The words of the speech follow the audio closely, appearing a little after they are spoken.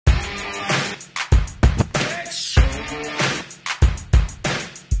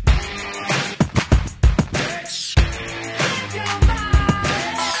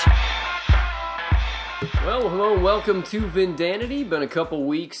welcome to Vindanity. Been a couple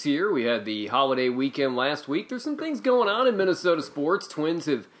weeks here. We had the holiday weekend last week. There's some things going on in Minnesota sports. Twins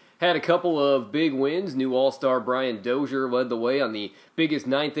have had a couple of big wins. New All-Star Brian Dozier led the way on the biggest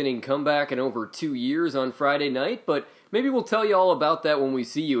ninth-inning comeback in over 2 years on Friday night, but maybe we'll tell you all about that when we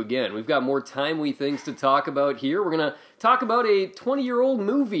see you again. We've got more timely things to talk about here. We're going to talk about a 20-year-old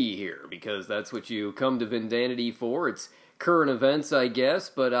movie here, because that's what you come to Vindanity for. It's current events, I guess,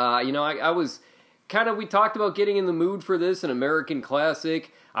 but, I was we talked about getting in the mood for this, an American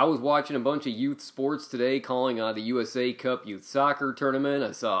classic. I was watching a bunch of youth sports today, calling the USA Cup Youth Soccer Tournament.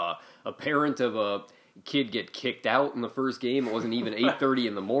 I saw a parent of a kid get kicked out in the first game. It wasn't even 8:30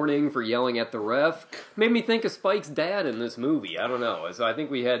 in the morning for yelling at the ref. Made me think of Spike's dad in this movie. I don't know. So I think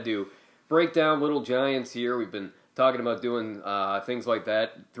we had to break down Little Giants here. We've been talking about doing things like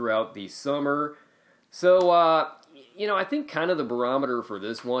that throughout the summer. So, I think kind of the barometer for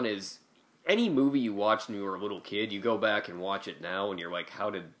this one is any movie you watched when you were a little kid, you go back and watch it now, and you're like, how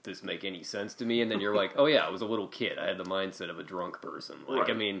did this make any sense to me? And then you're like, oh yeah, I was a little kid. I had the mindset of a drunk person.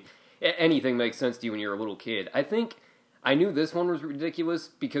 Right. Anything makes sense to you when you're a little kid. I think I knew this one was ridiculous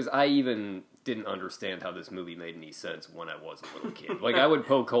because I even didn't understand how this movie made any sense when I was a little kid. I would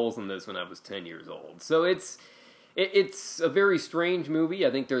poke holes in this when I was 10 years old. So it's a very strange movie.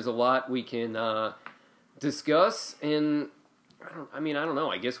 I think there's a lot we can discuss, and I don't know.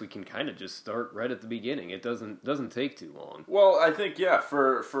 I guess we can kind of just start right at the beginning. It doesn't take too long. Well, I think,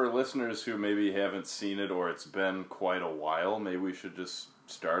 for listeners who maybe haven't seen it or it's been quite a while, maybe we should just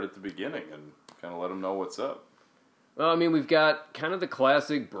start at the beginning and kind of let them know what's up. Well, we've got kind of the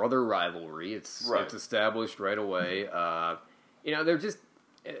classic brother rivalry. It's established right away. They're just...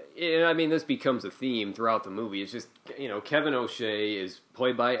 this becomes a theme throughout the movie. It's just, Kevin O'Shea is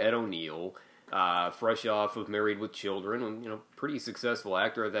played by Ed O'Neill, fresh off of Married with Children, and, pretty successful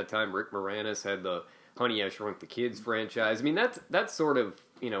actor at that time. Rick Moranis had the Honey, I Shrunk the Kids franchise. That's sort of,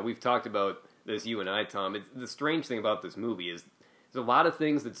 we've talked about this, you and I, Tom. The strange thing about this movie is there's a lot of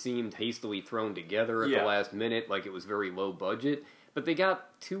things that seemed hastily thrown together at the last minute, like it was very low budget, but they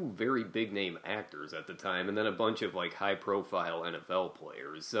got two very big-name actors at the time, and then a bunch of, high-profile NFL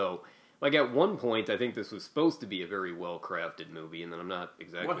players. So, at one point, I think this was supposed to be a very well-crafted movie, and then I'm not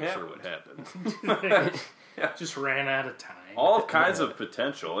exactly sure what happened. Just ran out of time. All kinds of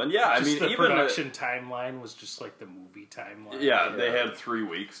potential. And the even production timeline was just like the movie timeline. Yeah, they had 3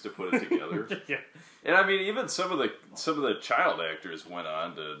 weeks to put it together. And even some of the child actors went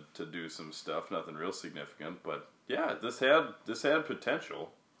on to do some stuff, nothing real significant, but yeah, this had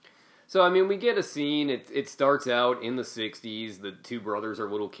potential. So, we get a scene. It starts out in the 60s. The two brothers are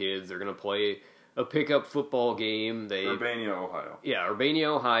little kids. They're going to play a pickup football game. Urbana, Ohio. Yeah, Urbana,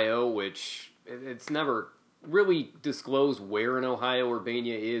 Ohio, which it's never really disclosed where in Ohio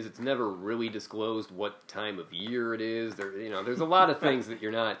Urbana is. It's never really disclosed what time of year it is. There's a lot of things that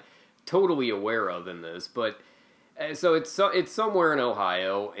you're not totally aware of in this, but... So it's somewhere in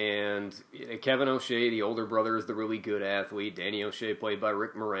Ohio, and Kevin O'Shea, the older brother, is the really good athlete. Danny O'Shea, played by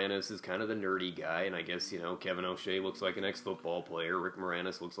Rick Moranis, is kind of the nerdy guy, and I guess, Kevin O'Shea looks like an ex-football player. Rick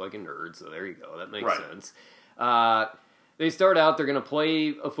Moranis looks like a nerd, so there you go. That makes sense. They start out, they're going to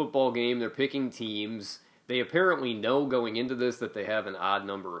play a football game. They're picking teams. They apparently know going into this that they have an odd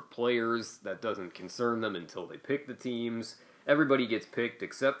number of players. That doesn't concern them until they pick the teams. Everybody gets picked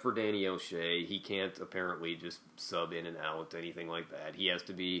except for Danny O'Shea. He can't apparently just sub in and out, anything like that. He has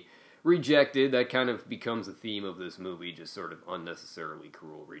to be rejected. That kind of becomes a theme of this movie, just sort of unnecessarily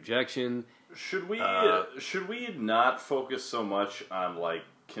cruel rejection. Should we not focus so much on,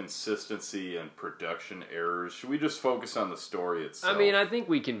 consistency and production errors? Should we just focus on the story itself? I think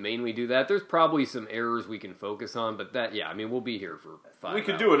we can mainly do that. There's probably some errors we can focus on, but we'll be here for 5 hours. We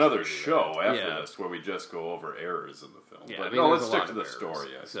could do another show after this where we just go over errors in the film. Yeah, but let's stick to the story,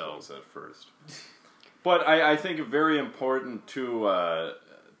 I suppose, at first. But I think it's very important to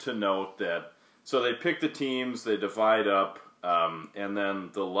note that, so they pick the teams, they divide up, and then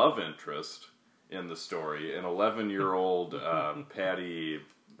the love interest in the story, an 11-year-old Patty...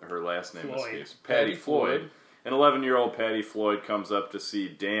 Her last name escapes. Patty Floyd. An 11-year-old Patty Floyd comes up to see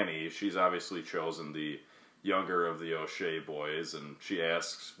Danny. She's obviously chosen the younger of the O'Shea boys, and she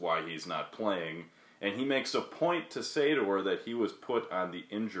asks why he's not playing. And he makes a point to say to her that he was put on the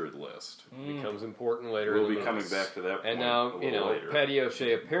injured list. Becomes important later. We'll be coming back to that point. And now, later. Patty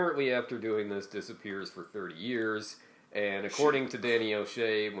O'Shea apparently, after doing this, disappears for 30 years. And according to Danny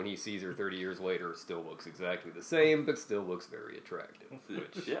O'Shea, when he sees her 30 years later, still looks exactly the same, but still looks very attractive.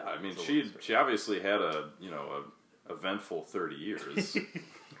 Which, she obviously had a eventful 30 years.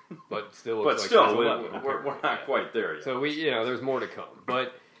 But still looks we're not quite there yet. So there's more to come.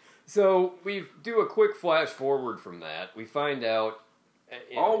 But So we do a quick flash forward from that. We find out...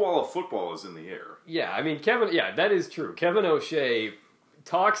 all while a football is in the air. Yeah, I mean, that is true. Kevin O'Shea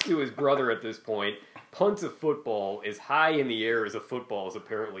talks to his brother at this point, punts a football as high in the air as a football has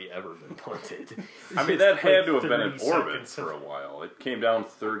apparently ever been punted. I mean, that had to have been in orbit for a while. It came down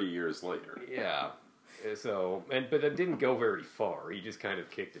 30 years later. Yeah. So, but it didn't go very far. He just kind of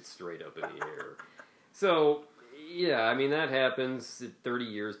kicked it straight up in the air. So, yeah, I mean, that happens. 30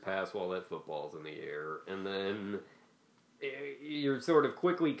 years pass while that football's in the air. And then you're sort of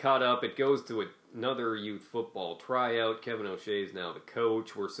quickly caught up. It goes to another youth football tryout. Kevin O'Shea is now the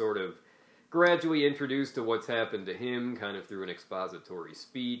coach. We're sort of gradually introduced to what's happened to him, kind of through an expository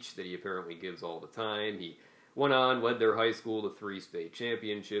speech that he apparently gives all the time. He went on, led their high school to 3 state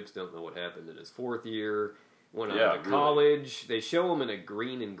championships. Don't know what happened in his 4th year. Went on to college. They show him in a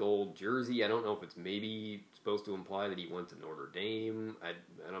green and gold jersey. I don't know if it's maybe supposed to imply that he went to Notre Dame.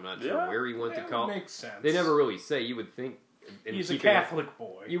 I'm not sure where he went to college. Makes sense. They never really say. You would think... He's a Catholic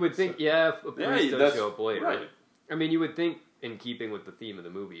boy. You would think, if a priest does show up later. Right. I mean, you would think, in keeping with the theme of the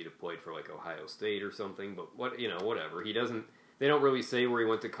movie, he'd have played for, like, Ohio State or something, but whatever. He doesn't... They don't really say where he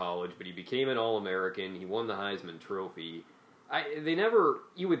went to college, but he became an All-American. He won the Heisman Trophy.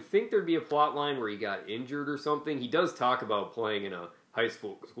 You would think there'd be a plot line where he got injured or something. He does talk about playing in a high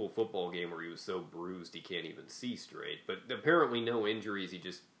school football game where he was so bruised he can't even see straight. But apparently no injuries. He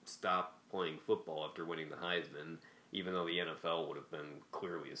just stopped playing football after winning the Heisman, even though the NFL would have been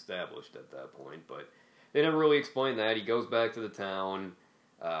clearly established at that point. But they never really explain that. He goes back to the town,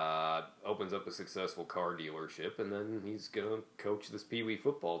 opens up a successful car dealership, and then he's going to coach this Pee Wee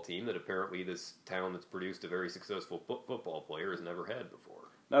football team that apparently this town that's produced a very successful football player has never had before.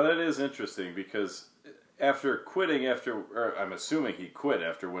 Now that is interesting because I'm assuming he quit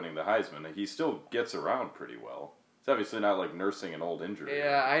after winning the Heisman, he still gets around pretty well. It's obviously not like nursing an old injury.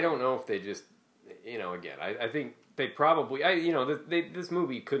 Yeah, I don't know if they just, again, I think they probably, this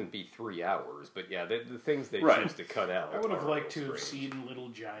movie couldn't be 3 hours, but yeah, the things they choose to cut out. I would have liked to have seen Little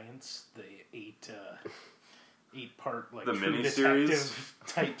Giants, the 8-part like the True miniseries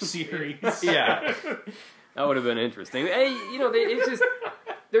type series. Yeah, that would have been interesting. Hey,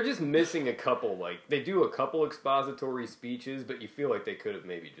 they're just missing a couple. Like they do a couple expository speeches, but you feel like they could have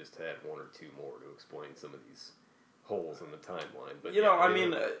maybe just had 1 or 2 more to explain some of these holes in the timeline. But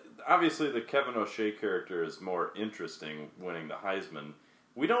obviously the Kevin O'Shea character is more interesting winning the Heisman.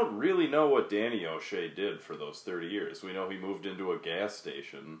 We don't really know what Danny O'Shea did for those 30 years. We know he moved into a gas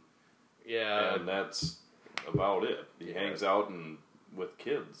station. Yeah. And that's about it. He hangs out with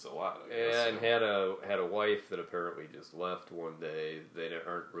kids a lot, I guess. Yeah, and had a wife that apparently just left one day. They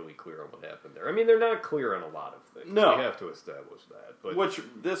aren't really clear on what happened there. I mean, they're not clear on a lot of things. No. We have to establish that. But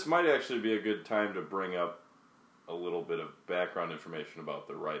this might actually be a good time to bring up a little bit of background information about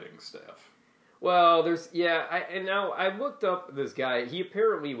the writing staff. Well, I looked up this guy. He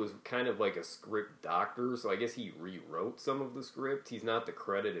apparently was kind of like a script doctor, so I guess he rewrote some of the script. He's not the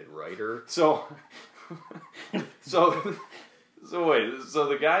credited writer. So wait, so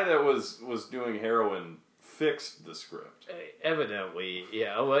the guy that was doing heroin fixed the script. Evidently,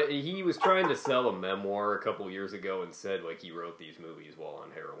 yeah. Well, he was trying to sell a memoir a couple years ago and said like he wrote these movies while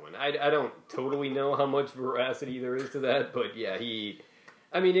on heroin. I don't totally know how much veracity there is to that, but yeah,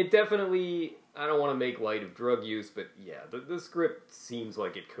 it definitely. I don't want to make light of drug use, but yeah, the script seems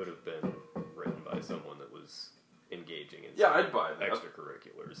like it could have been written by someone that was engaging in I'd buy that.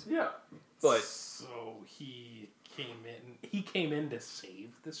 extracurriculars. Yeah, but so he came in to save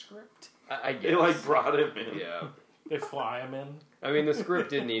the script. I guess they brought him in. Yeah. They fly him in. I mean, the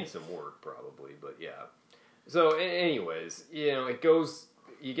script did need some work, probably, but yeah. So, anyways, it goes.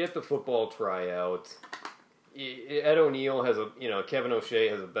 You get the football tryout. Ed O'Neill has Kevin O'Shea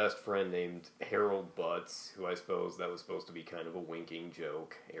has a best friend named Harold Butts, who I suppose that was supposed to be kind of a winking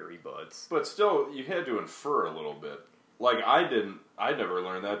joke, Harry Butts. But still, you had to infer a little bit. Like, I never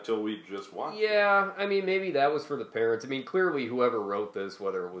learned that till we just watched it. Yeah, I mean, maybe that was for the parents. I mean, clearly whoever wrote this,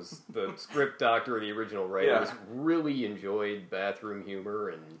 whether it was the script doctor or the original writers, really enjoyed bathroom humor.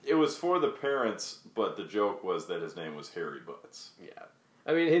 And it was for the parents, but the joke was that his name was Harry Butts. Yeah.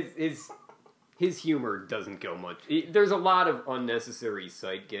 I mean, his humor doesn't go much. There's a lot of unnecessary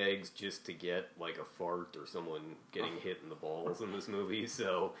sight gags just to get, like, a fart or someone getting hit in the balls in this movie,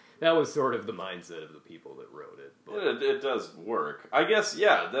 so that was sort of the mindset of the people that wrote it. But it does work. I guess,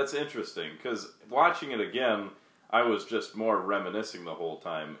 that's interesting, because watching it again, I was just more reminiscing the whole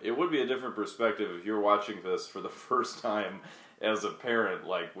time. It would be a different perspective if you were watching this for the first time as a parent,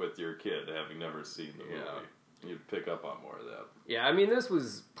 like, with your kid, having never seen the movie. you'd pick up on more of that. Yeah, I mean, this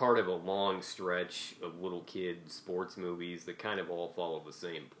was part of a long stretch of little kid sports movies that kind of all follow the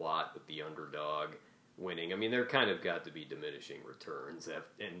same plot with the underdog winning. I mean, there kind of got to be diminishing returns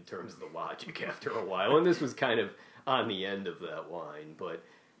in terms of the logic after a while, and this was kind of on the end of that line. But,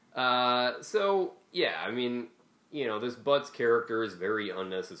 so, yeah, I mean, you know, this Butts character is very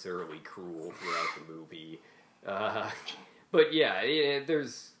unnecessarily cruel throughout the movie. But, yeah,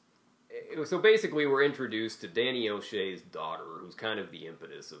 so basically we're introduced to Danny O'Shea's daughter, who's kind of the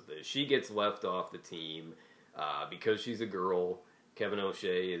impetus of this. She gets left off the team because she's a girl. Kevin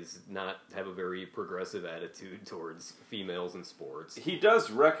O'Shea is not have a very progressive attitude towards females in sports. He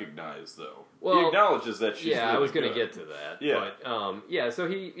does recognize, though. Well, he acknowledges that she's really I was going to get to that. Yeah. But, so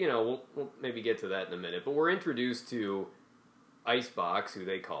he, you know, we'll maybe get to that in a minute. But we're introduced to Icebox, who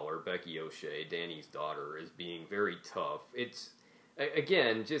they call her, Becky O'Shea, Danny's daughter, as being very tough. It's,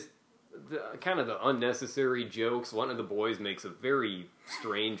 again, just kind of the unnecessary jokes. One of the boys makes a very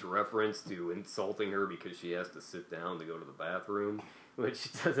strange reference to insulting her because she has to sit down to go to the bathroom, which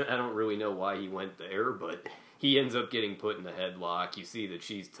I don't really know why he went there, but he ends up getting put in a headlock. You see that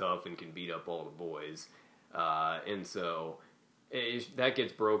she's tough and can beat up all the boys. And so that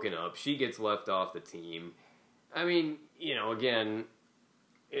gets broken up. She gets left off the team. I mean, you know, again,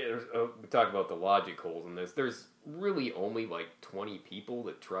 we talk about the logic holes in this. There's really only like 20 people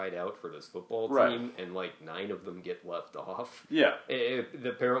that tried out for this football team, and like 9 of them get left off. Yeah.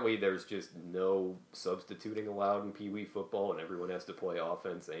 Apparently there's just no substituting allowed in Pee Wee football, and everyone has to play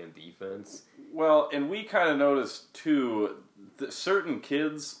offense and defense. Well, and we kind of noticed too that certain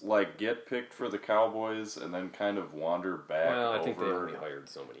kids like get picked for the Cowboys and then kind of wander back. Well, I think they only hired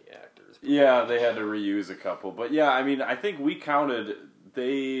so many actors. Yeah, they had to reuse a couple. But yeah, I mean, I think we counted,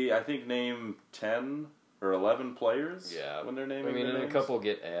 named 10 or 11 players when they're naming and names. a couple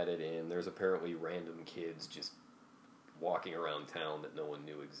get added in. There's apparently random kids just walking around town that no one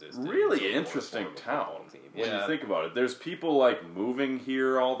knew existed. Really interesting town when you think about it. There's people like moving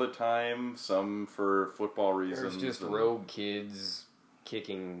here all the time, some for football reasons. There's just rogue kids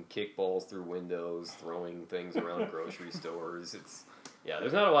kicking kickballs through windows, throwing things around grocery stores.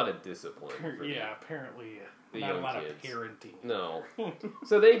 There's not a lot of discipline. Apparently not a lot of parenting. No.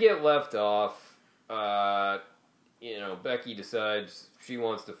 So they get left off. Becky decides she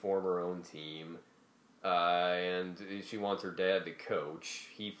wants to form her own team, and she wants her dad to coach.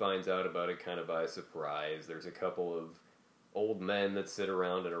 He finds out about it kind of by surprise. There's a couple of old men that sit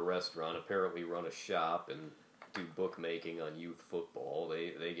around in a restaurant, apparently run a shop and do bookmaking on youth football.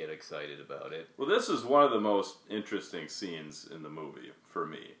 They get excited about it. Well, this is one of the most interesting scenes in the movie for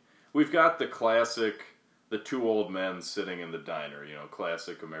me. We've got the classic, the 2 old men sitting in the diner,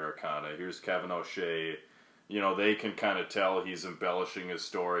 classic Americana. Here's Kevin O'Shea. They can kind of tell he's embellishing his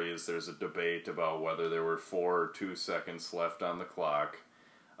story as there's a debate about whether there were 4 or 2 seconds left on the clock.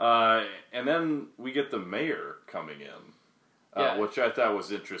 And then we get the mayor coming in, which I thought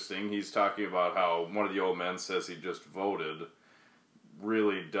was interesting. He's talking about how one of the old men says he just voted.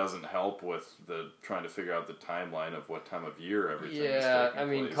 Really doesn't help with the trying to figure out the timeline of what time of year everything is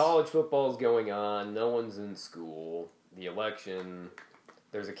taking place. College football's going on. No one's in school. The election,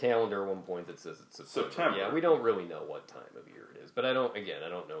 there's a calendar at one point that says it's September. Yeah, we don't really know what time of year it is. But I don't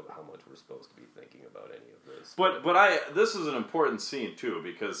know how much we're supposed to be thinking about any of this. But this is an important scene too,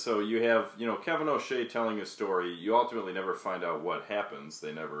 because so you have, Kevin O'Shea telling a story. You ultimately never find out what happens.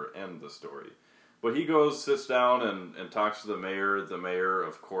 They never end the story. But he goes, sits down, and talks to the mayor. The mayor,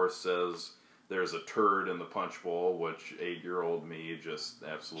 of course, says there's a turd in the punch bowl, which 8-year-old me just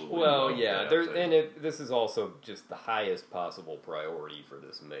absolutely loved. This is also just the highest possible priority for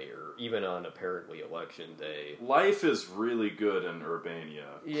this mayor, even on apparently election day. Life is really good in Urbania.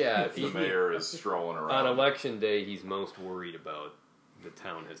 Yeah, if the mayor is strolling around. On election day, he's most worried about the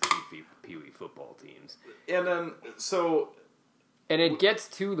town has 2 Pee Wee football teams. And then, And it gets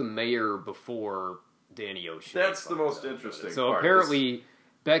to the mayor before Danny O'Shea. That's the most interesting part. So apparently,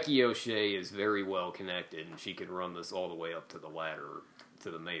 Becky O'Shea is very well connected, and she could run this all the way up to the ladder to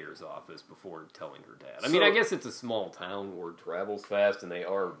the mayor's office before telling her dad. I guess it's a small town, word travels fast, and they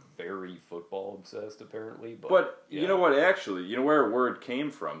are very football obsessed, apparently. But you know what, actually, you know where word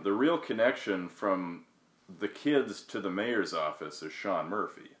came from? The real connection from the kids to the mayor's office is Sean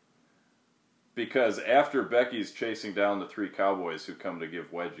Murphy. Because after Becky's chasing down the 3 cowboys who come to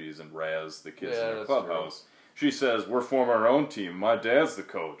give wedgies and razz the kids in the clubhouse, she says, "We're forming our own team. My dad's the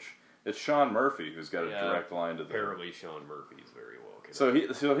coach." It's Sean Murphy who's got a direct line to them. Apparently Sean Murphy is very well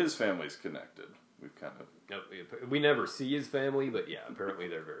connected. So his family's connected. We've kind of... We never see his family, but apparently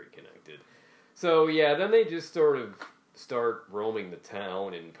they're very connected. So then they just sort of start roaming the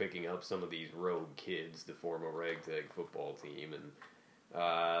town and picking up some of these rogue kids to form a ragtag football team. And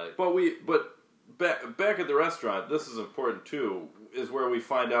but back at the restaurant, this is important too, is where we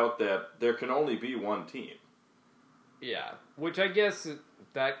find out that there can only be one team. Yeah, which I guess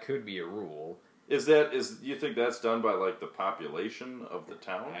that could be a rule. You think that's done by like the population of the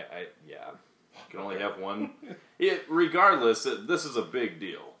town? Yeah. You can only have one. Regardless, this is a big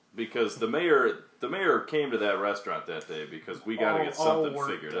deal because the mayor came to that restaurant that day because we got to get something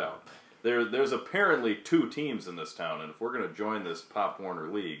figured out. There's apparently 2 teams in this town, and if we're going to join this Pop Warner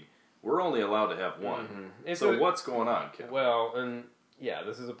League, we're only allowed to have one. Mm-hmm. So what's going on, Kevin? Well, and yeah,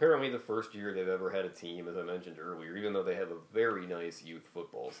 this is apparently the first year they've ever had a team, as I mentioned earlier, even though they have a very nice youth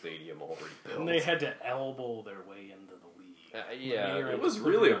football stadium already built. And they had to elbow their way into the league. Yeah. It was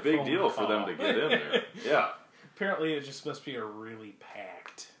really a big deal for them to get in there. Yeah. Apparently it just must be a really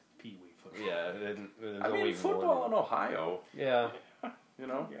packed Pee Wee football. Yeah. I mean, football in Ohio. Yeah. You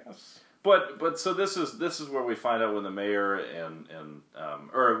know? Yes. But so this is where we find out when the mayor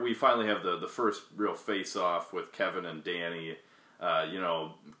or we finally have the first real face off with Kevin and Danny.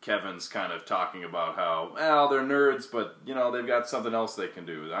 Kevin's kind of talking about how, well, they're nerds, but they've got something else they can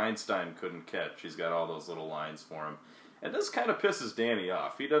do. Einstein couldn't catch. He's got all those little lines for him. And this kind of pisses Danny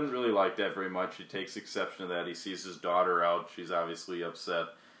off. He doesn't really like that very much. He takes exception to that. He sees his daughter out. She's obviously upset.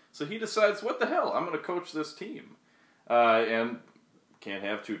 So he decides, what the hell? I'm going to coach this team. And can't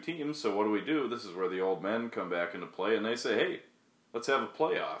have 2 teams, so what do? This is where the old men come back into play, and they say, hey, let's have a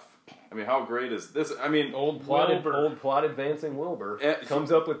playoff. I mean, how great is this? I mean, old plot advancing Wilbur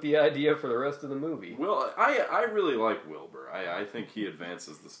comes up with the idea for the rest of the movie. Well, I really like Wilbur. I think he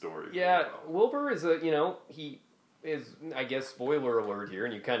advances the story. Yeah, Wilbur is he is, I guess, spoiler alert here,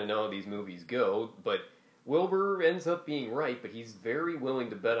 and you kind of know how these movies go, but Wilbur ends up being right, but he's very willing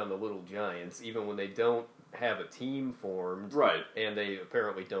to bet on the Little Giants, even when they don't have a team formed, right? And they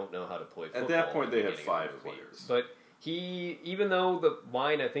apparently don't know how to play football. At that point, they had 5 players. But he, even though the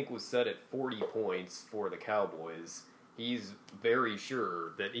line I think was set at 40 points for the Cowboys, he's very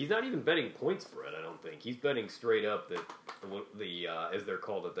sure that he's not even betting point spread. I don't think he's betting straight up that the as they're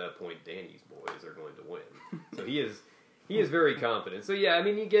called at that point, Danny's boys are going to win. So he is very confident. So yeah, I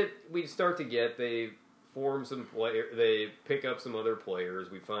mean, they form some they pick up some other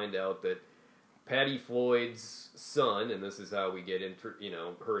players. We find out that Patty Floyd's son, and this is how we get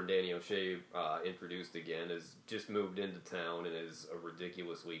her and Danny O'Shea introduced again, has just moved into town and is a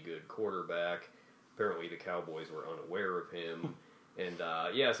ridiculously good quarterback. Apparently the Cowboys were unaware of him. And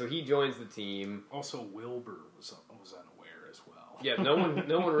so he joins the team. Also, Wilbur was unaware as well. Yeah, no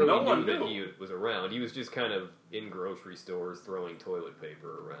one really knew that he was around. He was just kind of in grocery stores throwing toilet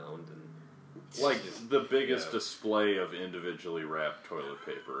paper around and the biggest display of individually wrapped toilet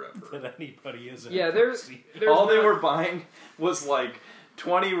paper ever. That anybody is. Yeah, there's all they were buying was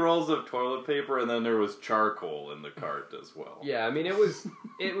 20 rolls of toilet paper, and then there was charcoal in the cart as well. Yeah, I mean it was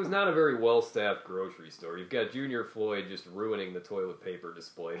not a very well staffed grocery store. You've got Junior Floyd just ruining the toilet paper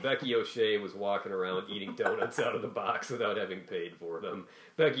display. Becky O'Shea was walking around eating donuts out of the box without having paid for them.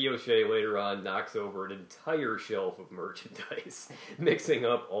 Becky O'Shea later on knocks over an entire shelf of merchandise, mixing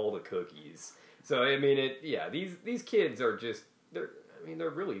up all the cookies. So I mean these kids are just they're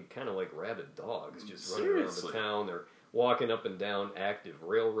really kind of like rabid dogs just running around the town. They're walking up and down active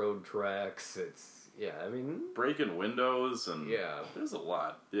railroad tracks. Breaking windows and there's a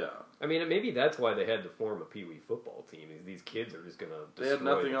lot. Yeah, I mean maybe that's why they had to form a Pee Wee football team. These kids are just gonna destroy they had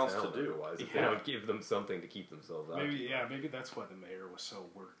nothing else to do. Otherwise, if they don't give them something to keep themselves out. Maybe that's why the mayor was so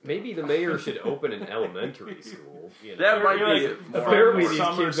worked. Maybe the mayor should open an elementary school. That might be apparently these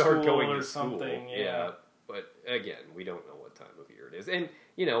kids aren't going to school. Yeah, but again, we don't know what time of year it is, and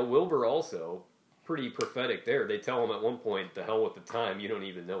Wilbur also. Pretty prophetic there. They tell him at one point, "The hell with the time. You don't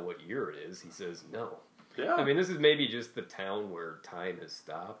even know what year it is." He says, "No." Yeah. I mean, this is maybe just the town where time has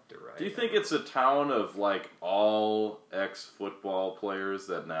stopped, or do you think it's a town of all ex-football players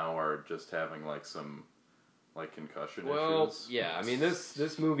that now are just having some concussion issues? Well, yeah. I mean,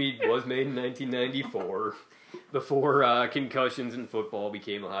 this movie was made in 1994. Before concussions in football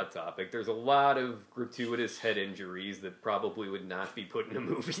became a hot topic. There's a lot of gratuitous head injuries that probably would not be put in a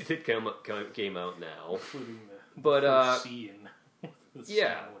movie that came out now. Including the scene.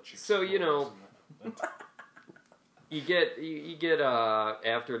 So you get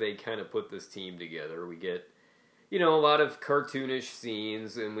after they kind of put this team together, we get a lot of cartoonish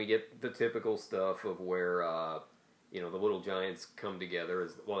scenes, and we get the typical stuff of where the Little Giants come together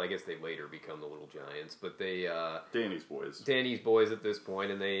as I guess they later become the Little Giants, but they Danny's boys at this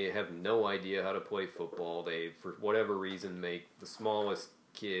point, and they have no idea how to play football. They, for whatever reason, make the smallest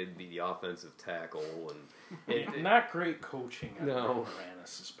kid, the offensive tackle, and not great coaching on No.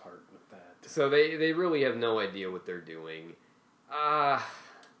 Moranis' part with that. So they really have no idea what they're doing.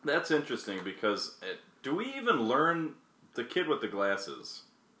 That's interesting because do we even learn the kid with the glasses?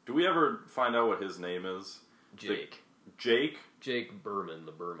 Do we ever find out what his name is? Jake. Jake? Jake Berman,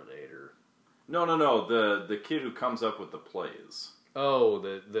 the Berminator. No. The kid who comes up with the plays. Oh,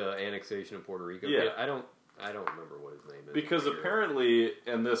 the annexation of Puerto Rico. Yeah. I don't remember what his name is. Because apparently,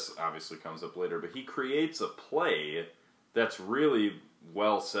 and this obviously comes up later, but he creates a play that's really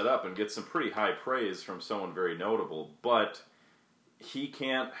well set up and gets some pretty high praise from someone very notable, but he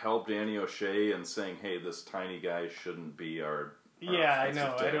can't help Danny O'Shea in saying, hey, this tiny guy shouldn't be our Yeah, I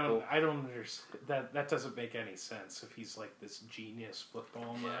know. offensive tackle. I don't understand. That doesn't make any sense if he's like this genius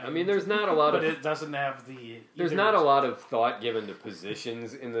football man. I mean, there's not a lot but of it doesn't have the. there's not a lot of thought given to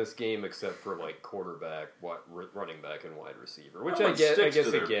positions in this game except for like quarterback, running back, and wide receiver, which No I one guess sticks to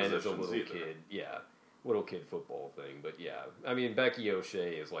their again is a positions little either. kid, little kid football thing. But yeah, I mean Becky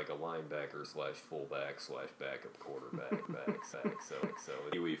O'Shea is like a linebacker / fullback / backup quarterback So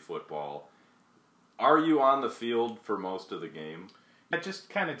Kiwi football. Are you on the field for most of the game? It just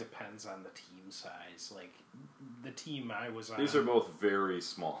kind of depends on the team size. Like the team I was on. These are both very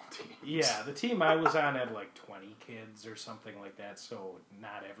small teams. Yeah, the team I was on had like 20 kids or something like that, so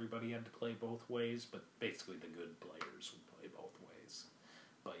not everybody had to play both ways, but basically the good players would play both ways.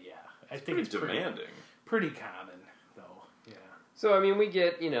 But yeah, I think it's demanding. Pretty common, though. Yeah. So I mean, we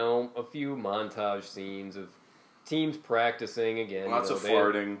get a few montage scenes of teams practicing again. Lots of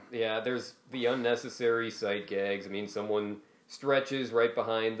farting. There's the unnecessary sight gags. I mean, someone stretches right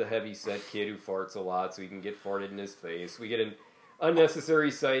behind the heavy-set kid who farts a lot so he can get farted in his face. We get an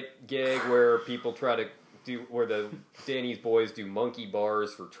unnecessary sight gag where people try to where Danny's boys do monkey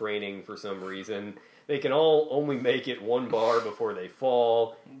bars for training for some reason. They can all only make it one bar before they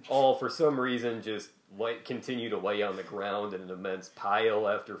fall. All, for some reason, just continue to lay on the ground in an immense pile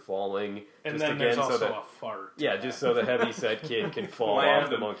after falling. And just then there's also a fart. Yeah, just so the heavy-set kid can fall off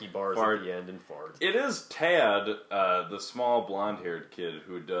the monkey bars at the end and fart. It is Tad, the small blonde-haired kid,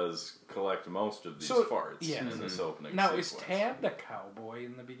 who does collect most of these farts in this opening Now, sequence. is Tad the cowboy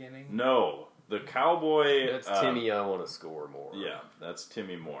in the beginning? No. The cowboy... That's Timmy, I want to score more. Yeah, that's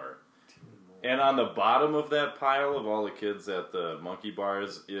Timmy Moore. And on the bottom of that pile of all the kids at the monkey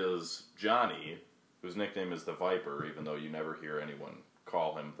bars is Johnny, whose nickname is the Viper, even though you never hear anyone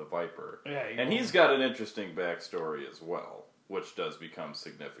call him the Viper. Yeah, and he's got an interesting backstory as well, which does become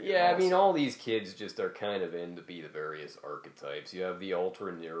significant. Yeah, I mean, all these kids just are kind of in to be the various archetypes. You have the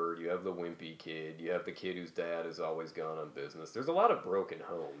ultra nerd, you have the wimpy kid, you have the kid whose dad has always gone on business. There's a lot of broken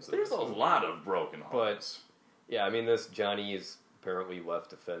homes. There's a lot of broken homes. But, yeah, I mean, this Johnny is apparently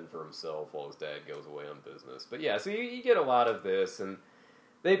left to fend for himself while his dad goes away on business. But yeah, so you get a lot of this, and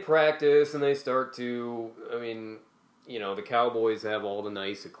they practice, and they start to, I mean, the Cowboys have all the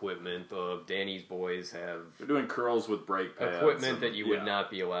nice equipment. Danny's boys have... They're doing curls with brake pads. Equipment that you would not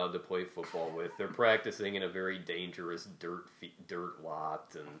be allowed to play football with. They're practicing in a very dangerous dirt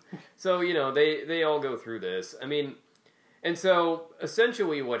lot. And so, they all go through this. I mean, and so,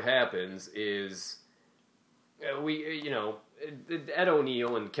 essentially what happens is, Ed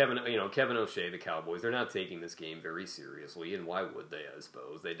O'Neill and Kevin O'Shea, the Cowboys, they're not taking this game very seriously, and why would they, I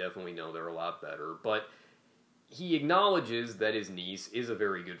suppose? They definitely know they're a lot better, but he acknowledges that his niece is a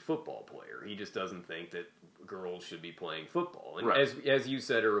very good football player. He just doesn't think that girls should be playing football. And as you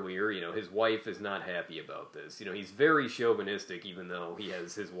said earlier, his wife is not happy about this. He's very chauvinistic, even though he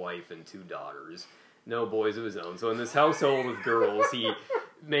has his wife and 2 daughters. No boys of his own. So in this household of girls, he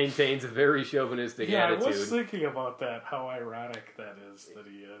maintains a very chauvinistic attitude. I was thinking about that, how ironic that is that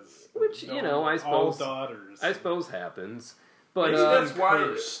he is. Which, I suppose... all daughters. I suppose happens. But maybe that's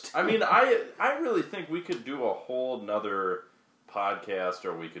why... I mean, I really think we could do a whole nother podcast,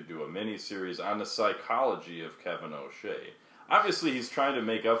 or we could do a mini-series on the psychology of Kevin O'Shea. Obviously, he's trying to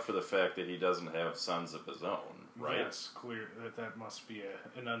make up for the fact that he doesn't have sons of his own, right? Yes, clear that must be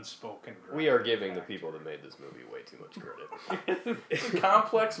an unspoken. We are giving the people that made this movie way too much credit. It's a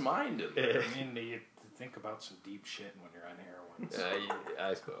complex mind in there. I mean, you think about some deep shit when you're on heroin.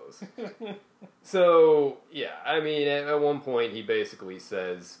 I suppose. So, yeah, I mean, at one point he basically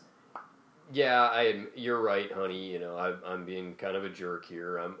says, yeah, you're right, honey, I'm being kind of a jerk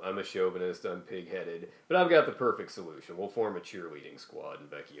here. I'm a chauvinist, I'm pig-headed, but I've got the perfect solution. We'll form a cheerleading squad, and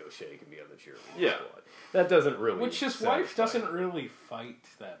Becky O'Shea can be on the cheerleading squad. That doesn't really... Which his wife doesn't really fight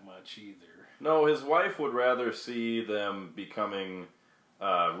that much either. No, his wife would rather see them becoming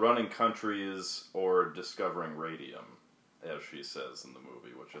running countries or discovering radium, as she says in the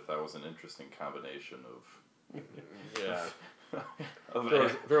movie, which I thought was an interesting combination of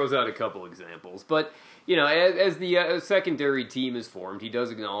throws out a couple examples. But, as the secondary team is formed, he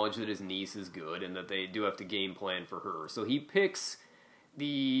does acknowledge that his niece is good and that they do have to game plan for her. So he picks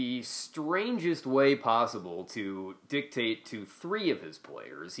the strangest way possible to dictate to 3 of his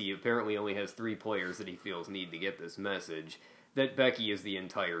players. He apparently only has 3 players that he feels need to get this message, that Becky is the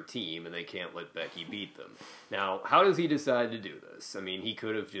entire team and they can't let Becky beat them. Now, how does he decide to do this? I mean, he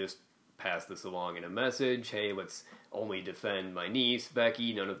could have just passed this along in a message. Hey, let's only defend my niece,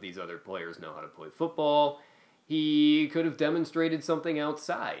 Becky. None of these other players know how to play football. He could have demonstrated something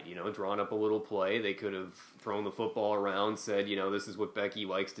outside, drawn up a little play. They could have thrown the football around, said, this is what Becky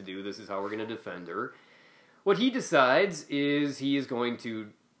likes to do. This is how we're going to defend her. What he decides is he is going to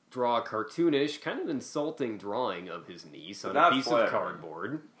draw a cartoonish, kind of insulting drawing of his niece on a piece of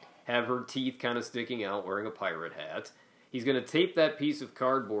cardboard, have her teeth kind of sticking out, wearing a pirate hat. He's going to tape that piece of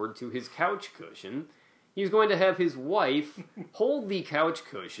cardboard to his couch cushion. He's going to have his wife hold the couch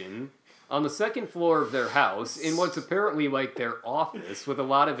cushion on the second floor of their house in what's apparently like their office with a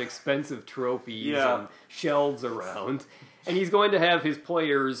lot of expensive trophies and shelves around. And he's going to have his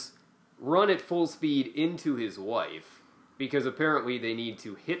players run at full speed into his wife because apparently they need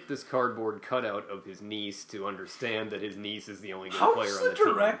to hit this cardboard cutout of his niece to understand that his niece is the only good player on the team. How does the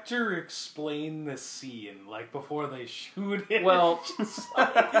director explain the scene, before they shoot it? Well,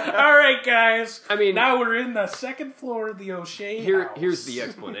 all right, guys. I mean, now we're in the second floor of the O'Shea house. Here's the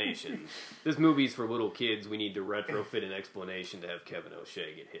explanation. This movie's for little kids. We need to retrofit an explanation to have Kevin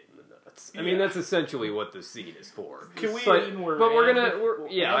O'Shea get hit in the nuts. I mean, that's essentially what this scene is for. We're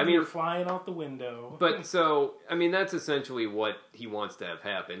flying out the window. But so, I mean, that's essentially what he wants to have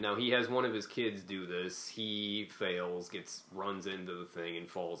happen. Now, he has one of his kids do this. He fails, runs into the thing, and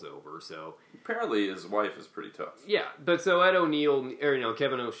falls over. So apparently, his wife is pretty tough. Yeah, but so Ed O'Neill,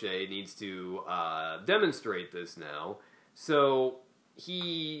 Kevin O'Shea needs to demonstrate this now. So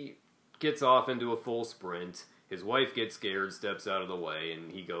he gets off into a full sprint. His wife gets scared, steps out of the way,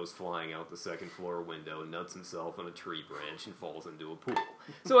 and he goes flying out the second floor window, nuts himself on a tree branch, and falls into a pool.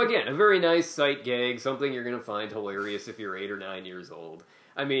 So again, a very nice sight gag, something you're going to find hilarious if you're 8 or 9 years old.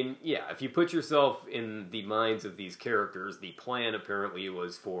 I mean, yeah, if you put yourself in the minds of these characters, the plan apparently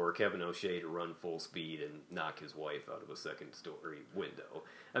was for Kevin O'Shea to run full speed and knock his wife out of a second-story window.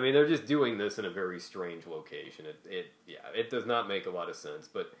 I mean, they're just doing this in a very strange location. It does not make a lot of sense,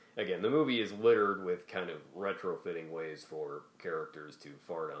 but again, the movie is littered with kind of retrofitting ways for characters to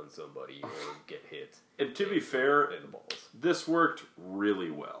fart on somebody or get hit. And to be fair, this worked really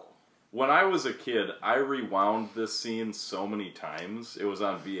well. When I was a kid, I rewound this scene so many times. It was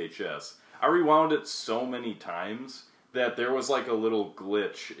on VHS. I rewound it so many times that there was like a little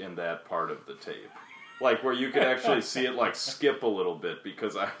glitch in that part of the tape. Like where you could actually see it skip a little bit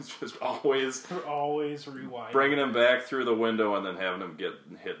because I was just always rewinding, bringing him back through the window and then having him get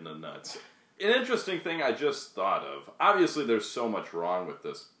hit in the nuts. An interesting thing I just thought of. Obviously, there's so much wrong with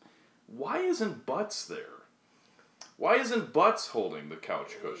this. Why isn't Butts there? Why isn't Butts holding the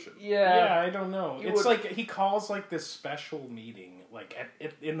couch cushion? Yeah, I don't know. It's like he calls this special meeting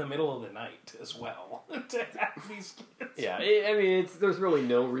in the middle of the night as well to have these kids. Yeah, I mean, there's really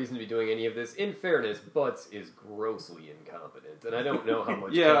no reason to be doing any of this. In fairness, Butts is grossly incompetent, and I don't know how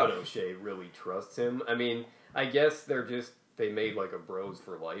much Kevin O'Shea really trusts him. I mean, I guess they made a Bros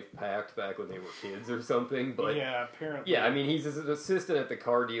for Life pact back when they were kids or something. But yeah, apparently. Yeah, I mean, he's an assistant at the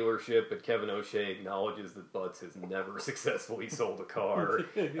car dealership, but Kevin O'Shea acknowledges that Butts has never successfully sold a car.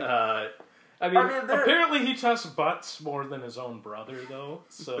 I mean, apparently he trusts Butts more than his own brother, though.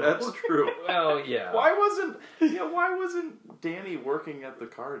 So that's true. Well, yeah. Why wasn't Danny working at the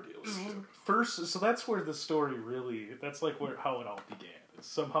car dealership? So that's where the story really. That's how it all began.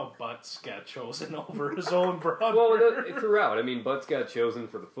 Somehow Butts got chosen over his own brother. Well, throughout. I mean, Butts got chosen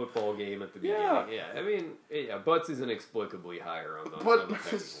for the football game at the beginning. Yeah. I mean, Butts is inexplicably higher on the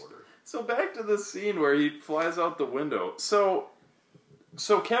pecking order. So back to the scene where he flies out the window. So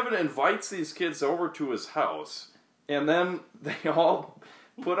Kevin invites these kids over to his house, and then they all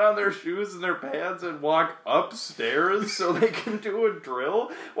put on their shoes and their pads and walk upstairs so they can do a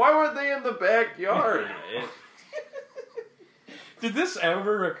drill? Why weren't they in the backyard? Did this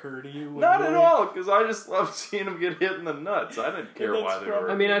ever occur to you? Not at all, because I just loved seeing them get hit in the nuts. I didn't care why they were.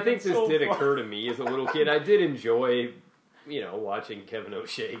 I mean, I think this did occur to me as a little kid. I did enjoy, watching Kevin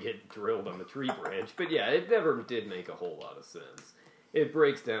O'Shea get drilled on the tree branch. But yeah, it never did make a whole lot of sense. It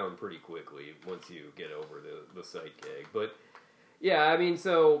breaks down pretty quickly once you get over the sight gag. But yeah, I mean,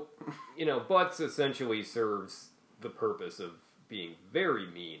 so, Butts essentially serves the purpose of being very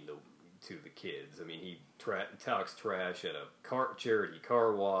mean to the kids. I mean, he talks trash at a charity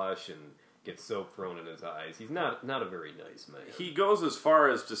car wash and gets soap thrown in his eyes. He's not a very nice man. He goes as far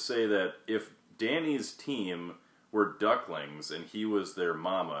as to say that if Danny's team were ducklings and he was their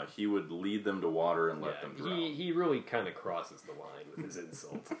mama, he would lead them to water and let them drown. He really kind of crosses the line with his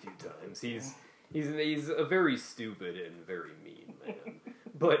insults a few times. He's a very stupid and very mean man.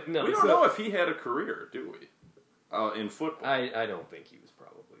 But no, we don't know if he had a career, do we? In football, I don't think he was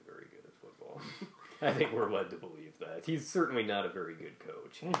probably very good at football. I think we're led to believe that he's certainly not a very good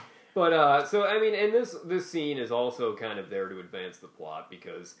coach. But so I mean, and this scene is also kind of there to advance the plot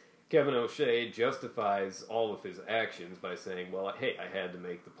because Kevin O'Shea justifies all of his actions by saying, well, hey, I had to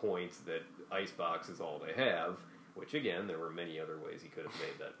make the point that Icebox is all they have, which, again, there were many other ways he could have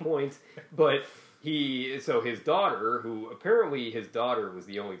made that point. But so his daughter, who apparently his daughter was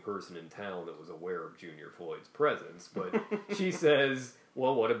the only person in town that was aware of Junior Floyd's presence, but she says,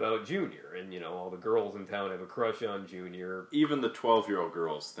 well, what about Junior? And, all the girls in town have a crush on Junior. Even the 12-year-old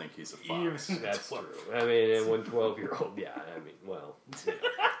girls think he's a fox. That's true. I mean, and one 12-year-old, yeah, I mean, well...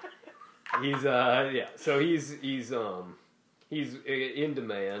 He's so he's in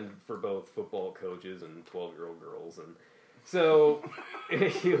demand for both football coaches and 12-year-old girls, and so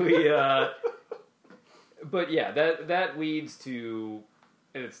but yeah, that leads to,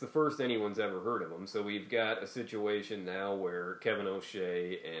 and it's the first anyone's ever heard of him. So we've got a situation now where Kevin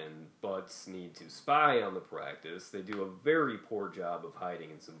O'Shea and Butts need to spy on the practice. They do a very poor job of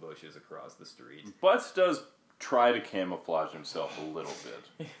hiding in some bushes across the street. Butts does try to camouflage himself a little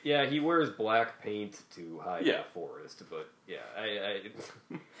bit. Yeah, he wears black paint to hide in the forest, but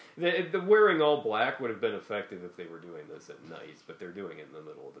the wearing all black would have been effective if they were doing this at night, but they're doing it in the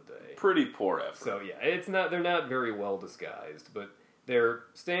middle of the day. Pretty poor effort. So they're not very well disguised, but they're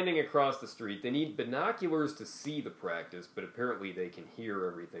standing across the street. They need binoculars to see the practice, but apparently they can hear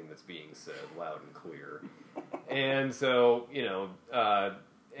everything that's being said loud and clear. And so,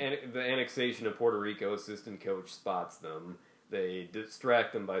 the annexation of Puerto Rico assistant coach spots them. They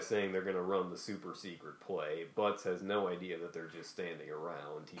distract them by saying they're going to run the super secret play. Butts has no idea that they're just standing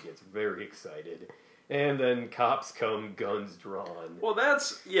around. He gets very excited. And then cops come, guns drawn. Well,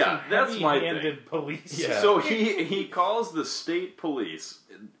 that's my thing. Police. Yeah. So he calls the state police,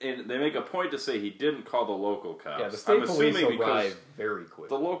 and they make a point to say he didn't call the local cops. Yeah, the state police arrive very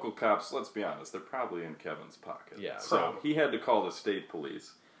quickly. The local cops, let's be honest, they're probably in Kevin's pocket. Yeah. So he had to call the state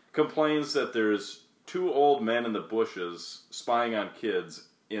police. Complains that there's two old men in the bushes spying on kids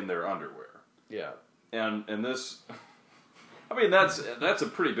in their underwear. Yeah. And this, I mean, that's a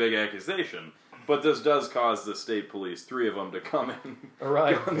pretty big accusation. But this does cause the state police, 3 of them, to come in.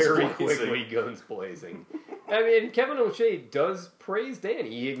 Arrive very quickly, guns blazing. I mean, Kevin O'Shea does praise Danny.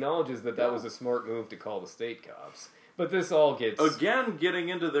 He acknowledges that was a smart move to call the state cops. But this all gets... Again, getting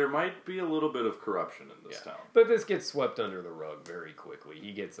into there might be a little bit of corruption in this town. But this gets swept under the rug very quickly.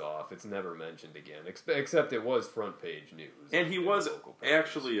 He gets off. It's never mentioned again. Except it was front page news. And he was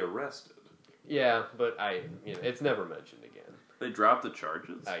actually arrested. Yeah, but it's never mentioned again. They dropped the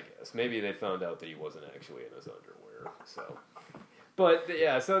charges? I guess. Maybe they found out that he wasn't actually in his underwear. So, but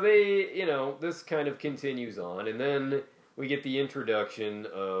yeah, so they, this kind of continues on, and then we get the introduction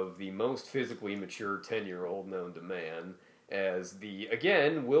of the most physically mature 10-year-old known to man, as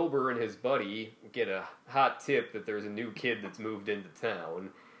Wilbur and his buddy get a hot tip that there's a new kid that's moved into town,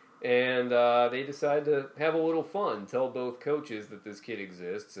 and they decide to have a little fun, tell both coaches that this kid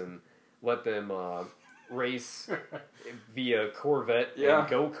exists, and let them race via Corvette and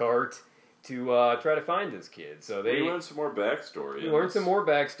go-kart to try to find this kid. So we learn some more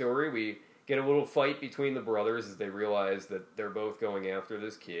backstory. We get a little fight between the brothers as they realize that they're both going after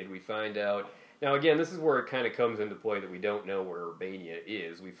this kid. We find out... Now, again, this is where it kind of comes into play that we don't know where Urbania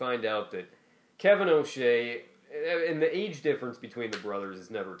is. We find out that Kevin O'Shea... And the age difference between the brothers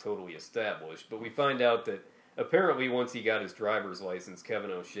is never totally established, but we find out that apparently once he got his driver's license,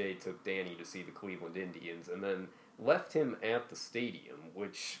 Kevin O'Shea took Danny to see the Cleveland Indians and then left him at the stadium,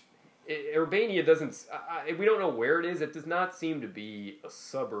 which... Urbania doesn't... we don't know where it is. It does not seem to be a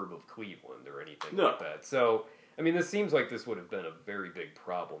suburb of Cleveland or anything like that. So, I mean, this seems like this would have been a very big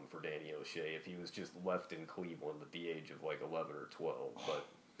problem for Danny O'Shea if he was just left in Cleveland at the age of like 11 or 12. But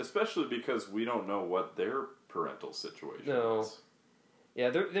especially because we don't know what their parental situation is. Yeah,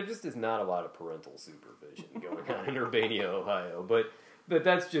 there just is not a lot of parental supervision going on in Urbania, Ohio. But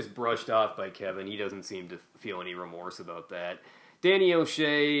that's just brushed off by Kevin. He doesn't seem to feel any remorse about that. Danny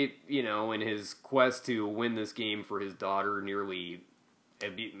O'Shea, in his quest to win this game for his daughter, nearly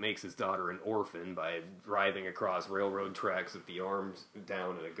makes his daughter an orphan by driving across railroad tracks with the arms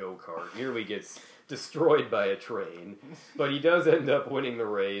down in a go-kart. Nearly gets destroyed by a train. But he does end up winning the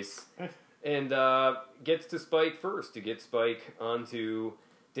race and gets to Spike first to get Spike onto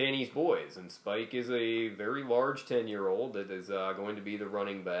Danny's boys, and Spike is a very large 10-year-old that is going to be the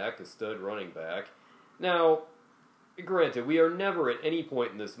running back, a stud running back. Now, granted, we are never at any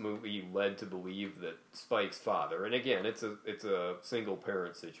point in this movie led to believe that Spike's father, and again, it's a single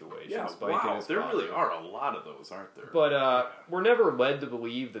parent situation. Yeah, Spike and his there father. really are a lot of those, aren't there? But we're never led to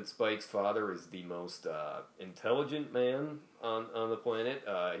believe that Spike's father is the most intelligent man on the planet.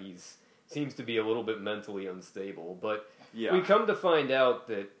 He seems to be a little bit mentally unstable, but we come to find out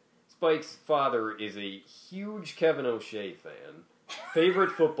that Spike's father is a huge Kevin O'Shea fan,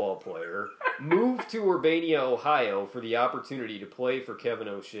 favorite football player, moved to Urbana, Ohio for the opportunity to play for Kevin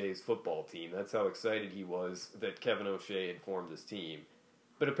O'Shea's football team. That's how excited he was that Kevin O'Shea had formed his team.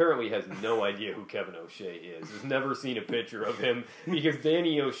 But apparently has no idea who Kevin O'Shea is. Has never seen a picture of him because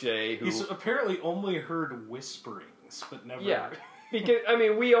Danny O'Shea, who... He's apparently only heard whisperings, but never... Yeah. Because, I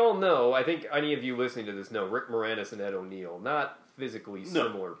mean, we all know, I think any of you listening to this know, Rick Moranis and Ed O'Neill, not physically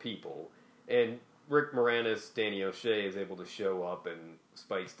similar people. And Rick Moranis, Danny O'Shea, is able to show up, and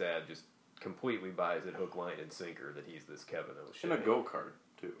Spike's dad just completely buys it hook, line, and sinker that he's this Kevin O'Shea. And a go-kart,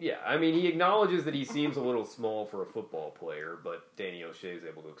 too. Yeah, I mean, he acknowledges that he seems a little small for a football player, but Danny O'Shea is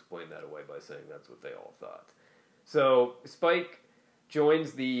able to explain that away by saying that's what they all thought. So, Spike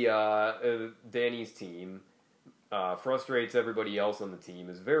joins the Danny's team, frustrates everybody else on the team,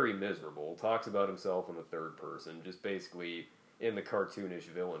 is very miserable, talks about himself in the third person, just basically in the cartoonish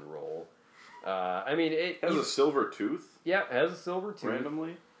villain role. I mean, has a silver tooth? Yeah, has a silver tooth.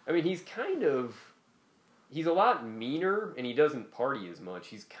 Randomly? I mean, he's a lot meaner, and he doesn't party as much.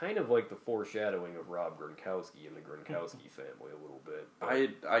 He's kind of like the foreshadowing of Rob Gronkowski in the Gronkowski family a little bit.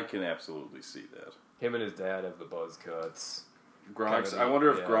 I can absolutely see that. Him and his dad have the buzz cuts. I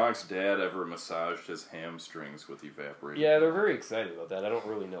wonder if Gronk's dad ever massaged his hamstrings with evaporated. Yeah, they're very excited about that. I don't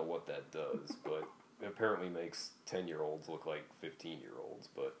really know what that does, but it apparently makes 10-year-olds look like 15-year-olds.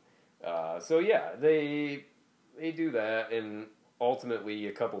 But so yeah, they do that, and ultimately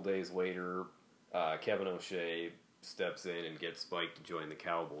a couple days later, Kevin O'Shea steps in and gets Spike to join the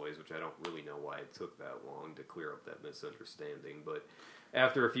Cowboys, which I don't really know why it took that long to clear up that misunderstanding. But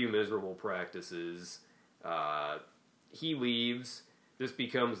after a few miserable practices, he leaves. This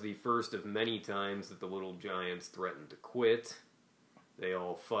becomes the first of many times that the Little Giants threaten to quit. They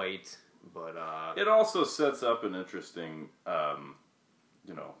all fight, but... it also sets up an interesting,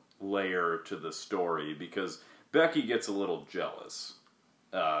 layer to the story, because Becky gets a little jealous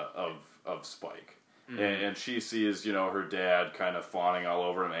of Spike. Mm-hmm. And she sees, her dad kind of fawning all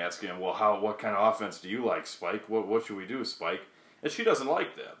over him, asking him, well, what kind of offense do you like, Spike? What should we do, Spike? And she doesn't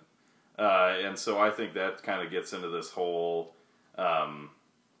like that. And so I think that kind of gets into this whole,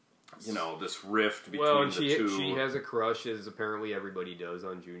 this rift between the two. She has a crush, as apparently everybody does,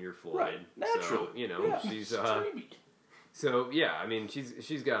 on Junior Floyd. Right, naturally. So, she's... So, yeah, I mean,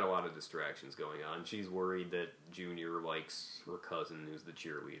 she's got a lot of distractions going on. She's worried that Junior likes her cousin, who's the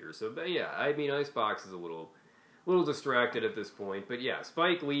cheerleader. So, but yeah, I mean, Icebox is a little distracted at this point. But yeah,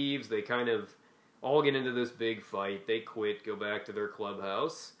 Spike leaves. They kind of all get into this big fight. They quit, go back to their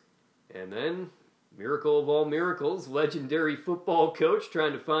clubhouse. And then, miracle of all miracles, legendary football coach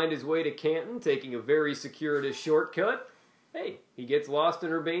trying to find his way to Canton, taking a very circuitous shortcut. Hey, he gets lost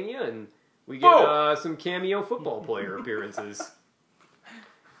in Urbana, and we get some cameo football player appearances.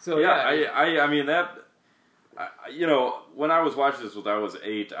 So yeah, I mean that. When I was watching this when I was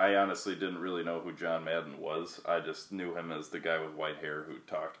 8, I honestly didn't really know who John Madden was. I just knew him as the guy with white hair who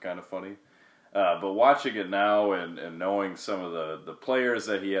talked kind of funny. But watching it now and knowing some of the players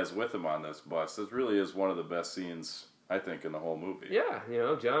that he has with him on this bus, this really is one of the best scenes, I think, in the whole movie. Yeah,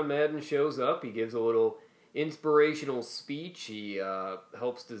 John Madden shows up. He gives a little inspirational speech. He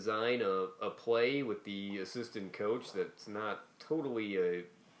helps design a play with the assistant coach that's not totally a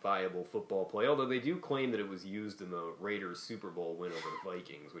viable football play, although they do claim that it was used in the Raiders' Super Bowl win over the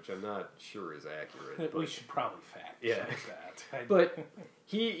Vikings, which I'm not sure is accurate. We should probably fact check that. But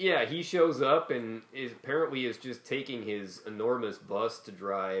he shows up and apparently is just taking his enormous bus to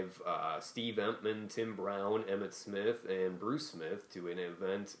drive Steve Empman, Tim Brown, Emmitt Smith, and Bruce Smith to an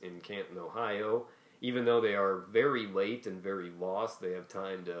event in Canton, Ohio. Even though they are very late and very lost, they have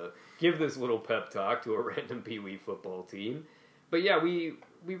time to give this little pep talk to a random Pee Wee football team. But yeah, we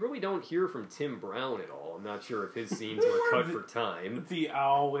really don't hear from Tim Brown at all. I'm not sure if his scenes were cut for time. The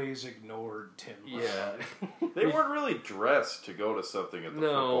always ignored Tim Brown. Yeah. They weren't really dressed to go to something at the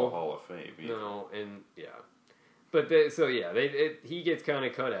Football Hall of Fame either. No, and yeah. But he gets kind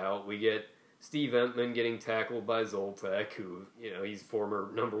of cut out. We get Steve Empman getting tackled by Zoltek, who, he's former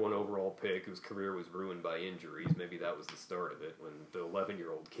number 1 overall pick, whose career was ruined by injuries. Maybe that was the start of it, when the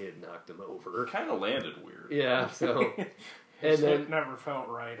 11-year-old kid knocked him over. It kind of landed weird. Yeah, so... His hip never felt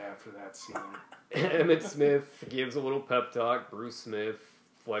right after that scene. Emmitt Smith gives a little pep talk. Bruce Smith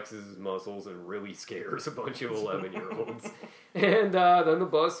flexes his muscles and really scares a bunch of 11-year-olds. And then the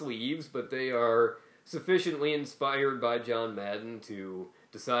bus leaves, but they are sufficiently inspired by John Madden to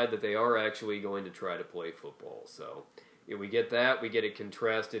decide that they are actually going to try to play football. So we get that. We get it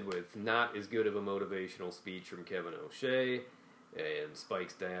contrasted with not as good of a motivational speech from Kevin O'Shea. And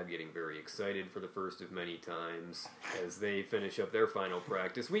Spike's dad getting very excited for the first of many times as they finish up their final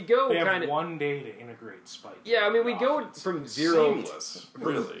practice. We go they have 1 day to integrate Spike. Yeah, I mean, we go from zero... Seamless,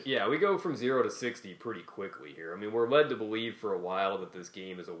 really. Yeah, we go from 0 to 60 pretty quickly here. I mean, we're led to believe for a while that this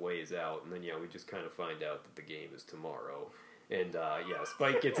game is a ways out, and then, we just kind of find out that the game is tomorrow. And,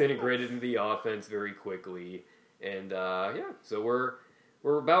 Spike gets integrated into the offense very quickly. And, so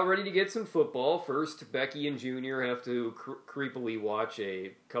we're about ready to get some football. First, Becky and Junior have to creepily watch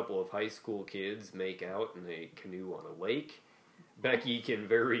a couple of high school kids make out in a canoe on a lake. Becky can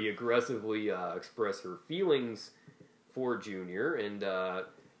very aggressively express her feelings for Junior, and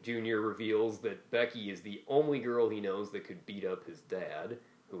Junior reveals that Becky is the only girl he knows that could beat up his dad,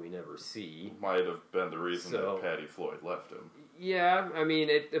 who we never see. Might have been the reason that Patty Floyd left him. Yeah, I mean,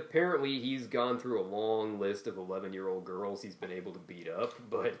 apparently he's gone through a long list of 11-year-old girls he's been able to beat up,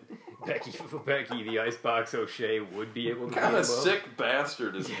 but Becky, the Icebox O'Shea, would be able to beat him up. What kind of sick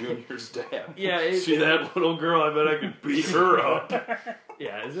bastard is Junior's dad? Yeah, see that little girl? I bet I could beat her up.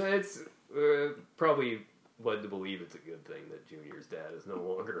 Yeah, it's probably led to believe it's a good thing that Junior's dad is no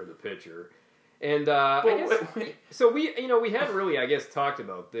longer in the picture. And I guess, so we hadn't really, I guess, talked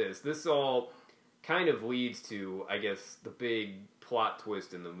about this. This all kind of leads to, I guess, the big plot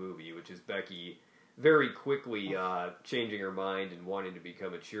twist in the movie, which is Becky very quickly changing her mind and wanting to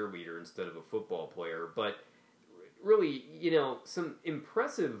become a cheerleader instead of a football player. But really, some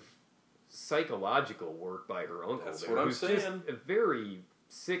impressive psychological work by her uncle. That's there, what I'm who's saying. Just a very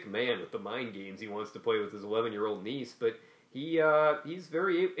sick man with the mind games he wants to play with his 11-year-old niece, but he's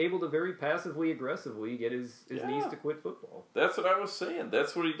very able to very passively aggressively get his niece to quit football. That's what I was saying.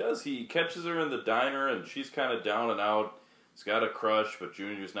 That's what he does. He catches her in the diner, and she's kind of down and out. He's got a crush, but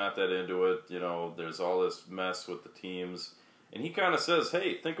Junior's not that into it. There's all this mess with the teams. And he kind of says,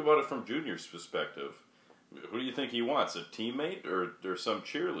 hey, think about it from Junior's perspective. Who do you think he wants, a teammate or some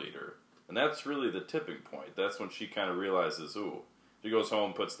cheerleader? And that's really the tipping point. That's when she kind of realizes, ooh. She goes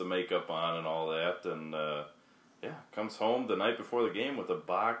home, puts the makeup on and all that, and comes home the night before the game with a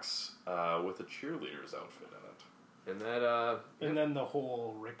box with a cheerleader's outfit in it. And that, and then the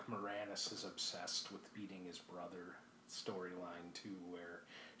whole Rick Moranis is obsessed with beating his brother storyline too, where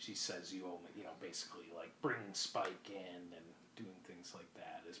she says you only, basically like bringing Spike in and doing things like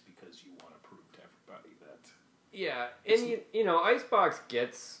that is because you want to prove to everybody that. Yeah, and Icebox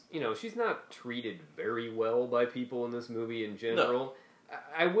gets, she's not treated very well by people in this movie in general. No.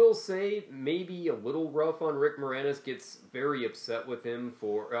 I will say maybe a little rough on Rick Moranis, gets very upset with him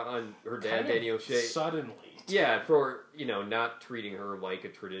for on her dad, Danny O'Shea. Suddenly. Yeah, for, not treating her like a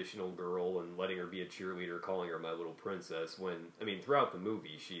traditional girl and letting her be a cheerleader, calling her my little princess, when, throughout the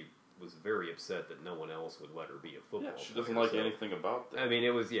movie she was very upset that no one else would let her be a football player. Yeah, she doesn't like anything about that.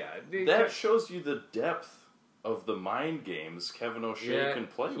 It was, that shows you the depth of the mind games Kevin O'Shea can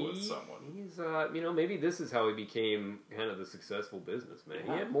play with someone. He's, maybe this is how he became kind of the successful businessman.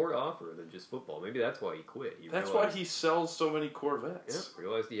 Yeah. He had more to offer than just football. Maybe that's why he quit. That's why he sells so many Corvettes. Yeah,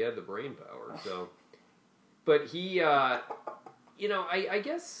 realized he had the brain power. So, but he, I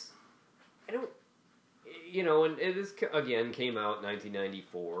guess, I don't, and this again came out in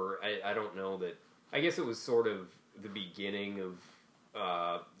 1994. I don't know that. I guess it was sort of the beginning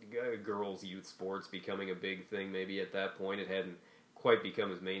of girls' youth sports becoming a big thing. Maybe at that point it hadn't quite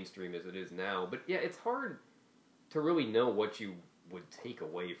become as mainstream as it is now. But yeah, it's hard to really know what you would take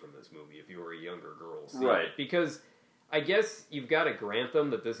away from this movie if you were a younger girl. Right. Because I guess you've got to grant them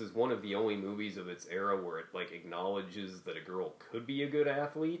that this is one of the only movies of its era where it acknowledges that a girl could be a good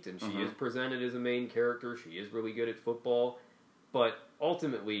athlete, and she is presented as a main character. She is really good at football, but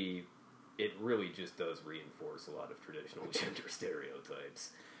ultimately it really just does reinforce a lot of traditional gender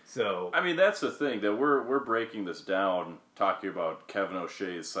stereotypes. So that's the thing, that we're breaking this down, talking about Kevin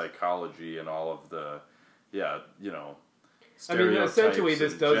O'Shea's psychology and all of the, stereotypes. Essentially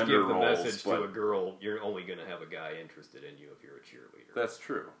this does gender give the roles, message to a girl, you're only going to have a guy interested in you if you're a cheerleader. That's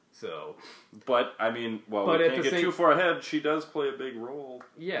true. So, but we can't get too far ahead. She does play a big role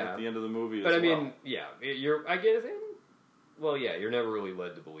at the end of the movie as well. You're never really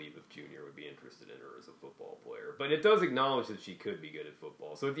led to believe if Junior would be interested in her as a football player. But it does acknowledge that she could be good at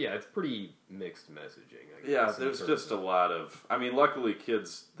football. So, it's pretty mixed messaging, I guess. Yeah, there's just a lot of... luckily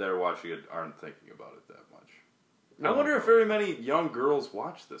kids that are watching it aren't thinking about it that much. I wonder if very many young girls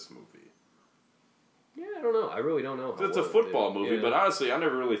watch this movie. Yeah, I don't know. I really don't know. It's a football movie, but honestly, I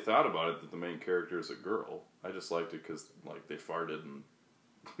never really thought about it that the main character is a girl. I just liked it because, like, they farted and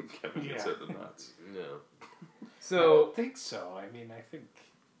Kevin gets hit in the nuts. No. I So don't think so. I mean, I think,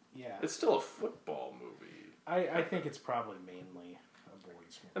 It's still a football movie. I think it's probably mainly a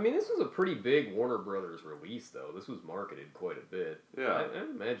boys' movie. I mean, this was a pretty big Warner Brothers release, though. This was marketed quite a bit. Yeah. I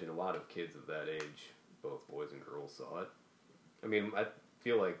imagine a lot of kids of that age, both boys and girls, saw it. I mean, I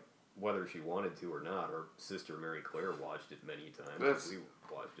feel like whether she wanted to or not, our sister Mary Claire watched it many times. We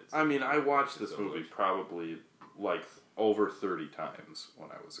watched it. I mean, I watched this movie probably like over 30 times when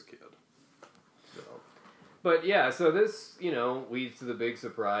I was a kid. So. But yeah, so this, leads to the big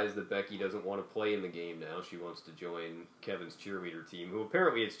surprise that Becky doesn't want to play in the game now. She wants to join Kevin's cheerleader team, who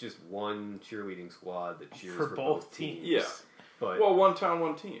apparently it's just one cheerleading squad that cheers for both teams. Yeah. But, one town,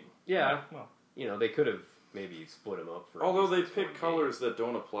 one team. Yeah. Well, they could have maybe split them up for. Although they pick colors that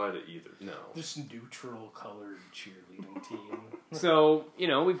don't apply to either. No. This neutral colored cheerleading team. So,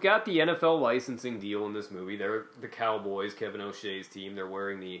 we've got the NFL licensing deal in this movie. They're the Cowboys, Kevin O'Shea's team. They're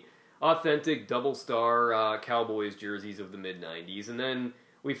wearing the authentic double-star Cowboys jerseys of the mid-'90s. And then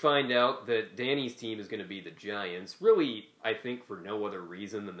we find out that Danny's team is going to be the Giants. Really, I think for no other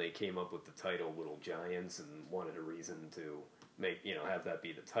reason than they came up with the title Little Giants and wanted a reason to have that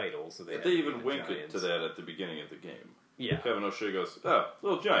be the title. So they even wink to that at the beginning of the game. Yeah. Kevin O'Shea goes,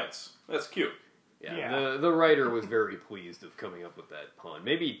 Little Giants. That's cute. Yeah. The writer was very pleased of coming up with that pun.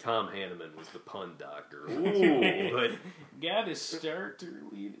 Maybe Tom Hanneman was the pun doctor. Ooh. But got to start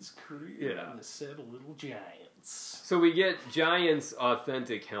early in his career on the set of Little Giants. So we get Giants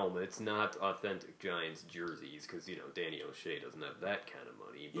authentic helmets, not authentic Giants jerseys, because, Danny O'Shea doesn't have that kind of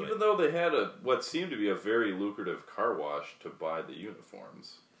money. But even though they had what seemed to be a very lucrative car wash to buy the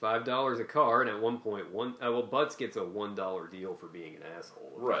uniforms. $5 a car, and at one point, Butts gets a $1 deal for being an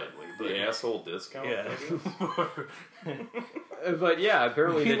asshole. Right, the asshole discount. Yeah, but yeah,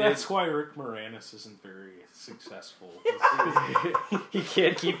 apparently that's why Rick Moranis isn't very successful. He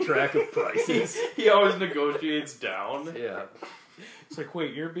can't keep track of prices. He always negotiates down. Yeah, it's like,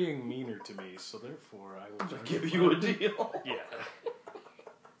 wait, you're being meaner to me, so therefore I will give you a deal. Yeah.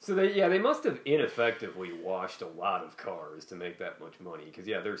 So they must have ineffectively washed a lot of cars to make that much money. Because,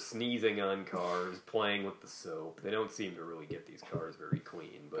 they're sneezing on cars, playing with the soap. They don't seem to really get these cars very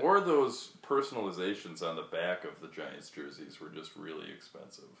clean. But or those personalizations on the back of the Giants jerseys were just really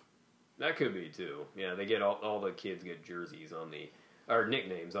expensive. That could be, too. Yeah, they get all the kids get jerseys or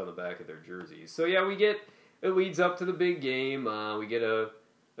nicknames on the back of their jerseys. So, it leads up to the big game. We get a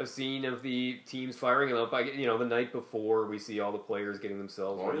scene of the teams firing them up. The night before, we see all the players getting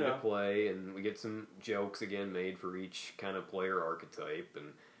themselves ready to play, and we get some jokes again made for each kind of player archetype.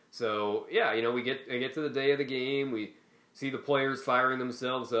 And so, we get to the day of the game. We see the players firing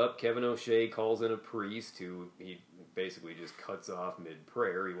themselves up. Kevin O'Shea calls in a priest who he basically just cuts off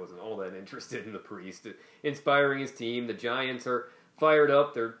mid-prayer. He wasn't all that interested in the priest inspiring his team. The Giants are fired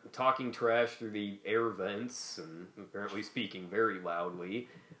up. They're talking trash through the air vents and apparently speaking very loudly.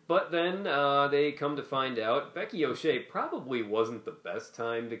 But then they come to find out Becky O'Shea probably wasn't the best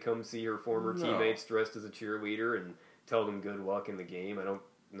time to come see her former teammates dressed as a cheerleader and tell them good luck in the game. I don't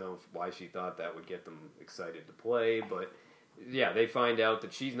know why she thought that would get them excited to play. But, they find out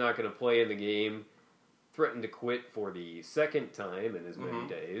that she's not going to play in the game, threatened to quit for the second time in as many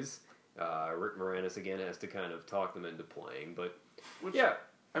days. Rick Moranis again has to kind of talk them into playing. But,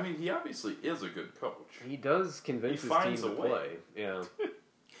 I mean, he obviously is a good coach. He does convince his team to way. play. Yeah.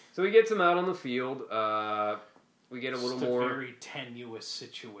 So he gets him out on the field. We get a little more. It's a very tenuous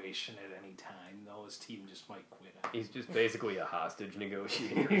situation at any time, though. His team just might quit on. He's just basically a hostage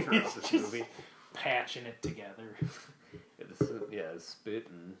negotiator throughout this movie. Patching it together. Spit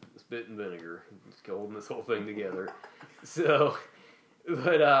and vinegar. Just holding this whole thing together. So,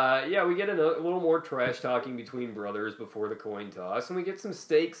 but we get a little more trash talking between brothers before the coin toss, and we get some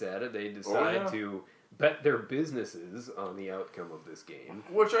stakes at it. They decide to bet their businesses on the outcome of this game.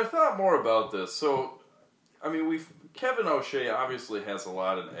 Which I thought more about this. So, I mean, Kevin O'Shea obviously has a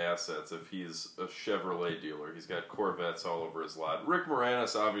lot of assets if he's a Chevrolet dealer. He's got Corvettes all over his lot. Rick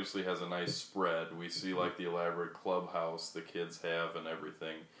Moranis obviously has a nice spread. We see, like, the elaborate clubhouse the kids have and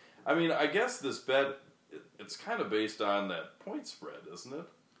everything. I mean, I guess this bet, it's kind of based on that point spread, isn't it?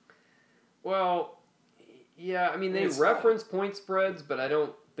 Well, yeah, I mean, they reference point spreads, but I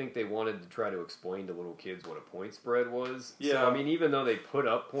don't think they wanted to try to explain to little kids what a point spread was. Yeah. So, I mean, even though they put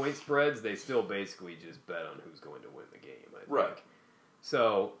up point spreads, they still basically just bet on who's going to win the game, I think. Right.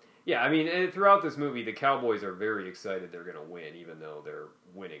 So, Yeah, I mean, throughout this movie, the Cowboys are very excited they're going to win, even though they're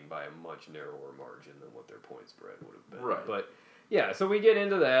winning by a much narrower margin than what their point spread would have been. Right. But, yeah, so we get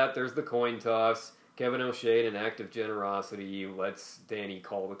into that. There's the coin toss. Kevin O'Shea, in an act of generosity, lets Danny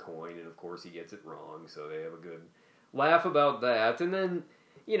call the coin, and, of course, he gets it wrong, so they have a good laugh about that. And then,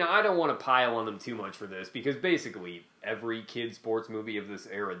 I don't want to pile on them too much for this, because basically every kid sports movie of this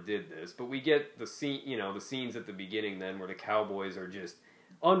era did this, but we get the the scenes at the beginning then where the Cowboys are just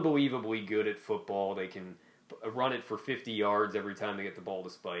unbelievably good at football. They can run it for 50 yards every time they get the ball to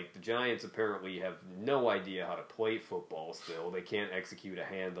Spike. The Giants apparently have no idea how to play football still. They can't execute a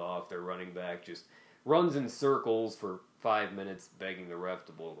handoff. Their running back just runs in circles for 5 minutes begging the ref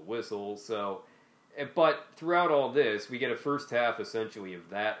to blow the whistle. So, but throughout all this, we get a first half essentially of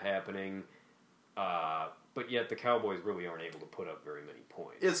that happening, but yet the Cowboys really aren't able to put up very many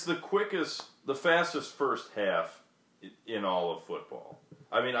points. It's the fastest first half in all of football.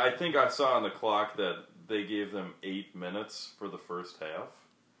 I mean, I think I saw on the clock that they gave them 8 minutes for the first half.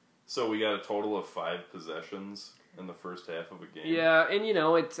 So we got a total of 5 possessions in the first half of a game. Yeah, and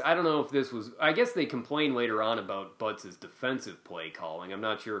I don't know if this was, I guess they complained later on about Butts' defensive play calling. I'm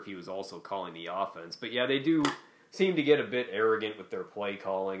not sure if he was also calling the offense, but yeah, they do seem to get a bit arrogant with their play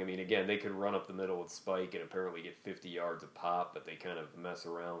calling. I mean, again, they could run up the middle with Spike and apparently get 50 yards a pop, but they kind of mess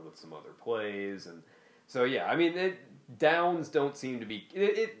around with some other plays, and so yeah, I mean, downs don't seem to be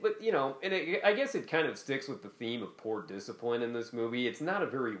but I guess it kind of sticks with the theme of poor discipline in this movie. It's not a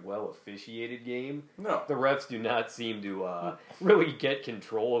very well officiated game. No, the refs do not seem to really get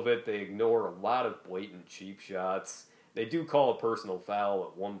control of it. They ignore a lot of blatant cheap shots. They do call a personal foul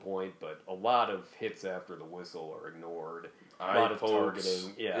at one point, but a lot of hits after the whistle are ignored. A lot of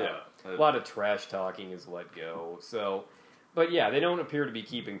targeting, a lot of trash talking is let go. So. But yeah, they don't appear to be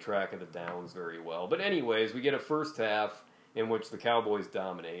keeping track of the downs very well. But anyways, we get a first half in which the Cowboys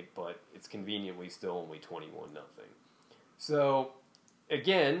dominate, but it's conveniently still only 21-0. So,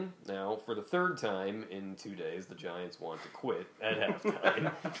 again, now, for the third time in 2 days, the Giants want to quit at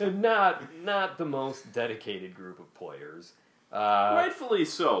halftime. They're not the most dedicated group of players. Rightfully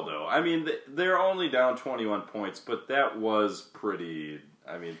so, though. I mean, they're only down 21 points, but that was pretty...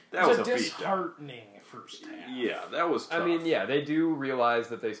 I mean, that was a disheartening first half. Yeah, that was tough. I mean, yeah, they do realize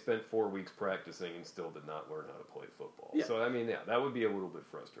that they spent 4 weeks practicing and still did not learn how to play football. Yeah. So, I mean, yeah, that would be a little bit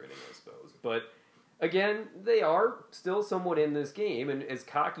frustrating, I suppose. But, again, they are still somewhat in this game, and as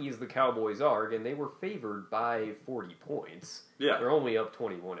cocky as the Cowboys are, again, they were favored by 40 points. Yeah. They're only up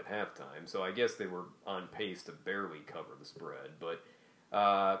 21 at halftime, so I guess they were on pace to barely cover the spread.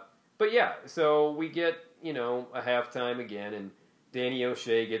 But yeah, so we get, a halftime again, and Danny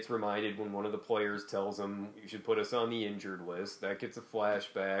O'Shea gets reminded when one of the players tells him, you should put us on the injured list. That gets a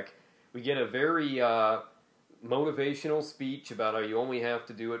flashback. We get a very motivational speech about how you only have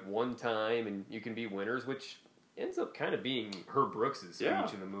to do it one time and you can be winners, which ends up kind of being Herb Brooks'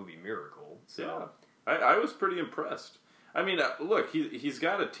 speech in the movie Miracle. So yeah. I was pretty impressed. I mean, look, he's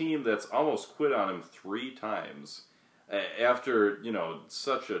got a team that's almost quit on him 3 times after,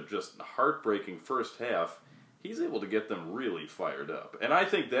 such a just heartbreaking first half. He's able to get them really fired up. And I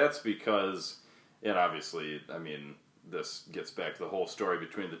think that's because, and obviously, I mean, this gets back to the whole story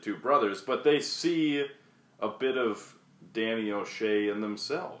between the two brothers, but they see a bit of Danny O'Shea in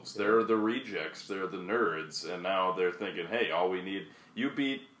themselves. They're the rejects, they're the nerds, and now they're thinking, hey, all we need, you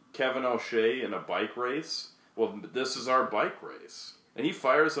beat Kevin O'Shea in a bike race? Well, this is our bike race. And he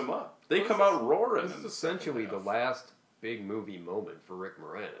fires them up. They come out roaring. This is essentially the last big movie moment for Rick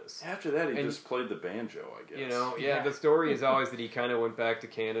Moranis. After that, he just played the banjo, I guess. The story is always that he kind of went back to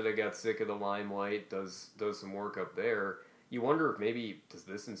Canada, got sick of the limelight, does some work up there. You wonder if maybe, does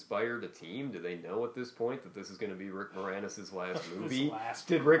this inspire the team? Do they know at this point that this is going to be Rick Moranis' last movie?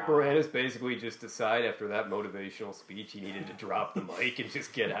 Did Rick Moranis basically just decide after that motivational speech he needed to drop the mic and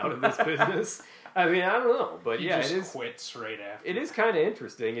just get out of this business? I mean, I don't know, but it is quits right after. It is kind of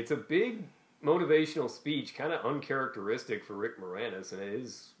interesting. It's a big motivational speech, kind of uncharacteristic for Rick Moranis, and it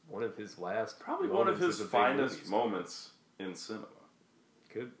is one of his last, probably one of his finest moments in cinema.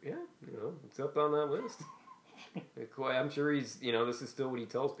 It's up on that list. I'm sure he's, this is still what he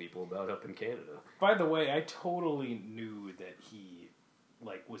tells people about up in Canada. By the way, I totally knew that he,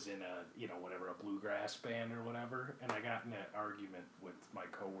 was in a bluegrass band or whatever, and I got in an argument with my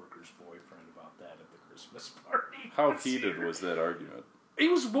coworker's boyfriend about that at the Christmas party. How heated was that argument? It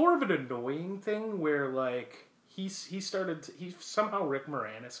was more of an annoying thing where, somehow Rick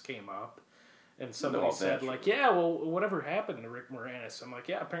Moranis came up, and somebody said, whatever happened to Rick Moranis? I'm like,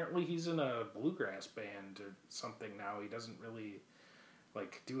 yeah, apparently he's in a bluegrass band or something now. He doesn't really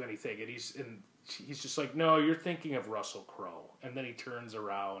like do anything, and he's just like, no, you're thinking of Russell Crowe, and then he turns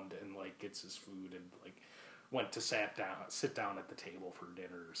around and like gets his food and like went to sit down at the table for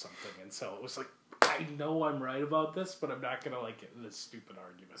dinner or something, and so it was like, I know I'm right about this, but I'm not gonna like this stupid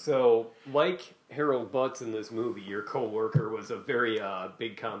argument. So, like Harold Butts in this movie, your coworker was a very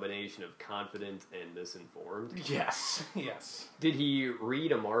big combination of confident and misinformed. Yes. Did he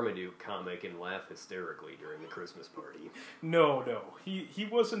read a Marmaduke comic and laugh hysterically during the Christmas party? No. He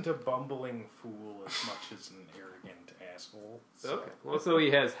wasn't a bumbling fool as much as an arrogant asshole. So. Okay. Well, so he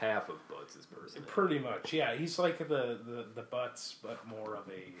has half of Butts' personality. Pretty much, yeah. He's like the Butts, but more of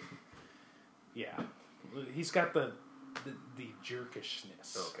a... Yeah. He's got the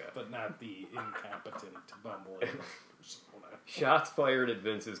jerkishness, but not the incompetent, bumbling persona. Shots fired at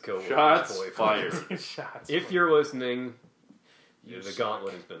Vince's coworker's Shots boyfriend. fired. If you're listening, the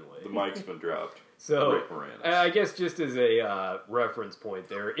gauntlet has been laid. The mic's been dropped. So, Rick Moranis. I guess just as a reference point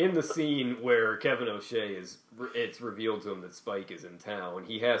there, in the scene where Kevin O'Shea it's revealed to him that Spike is in town,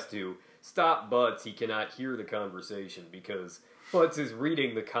 he has to stop Butts. He cannot hear the conversation because Butts is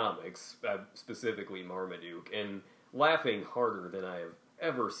reading the comics, specifically Marmaduke, and laughing harder than I have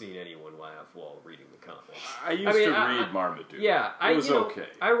ever seen anyone laugh while reading the comics. I used to read Marmaduke. Yeah. It was okay.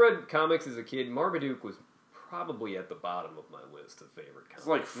 I read comics as a kid. Marmaduke was probably at the bottom of my list of favorite comics. It's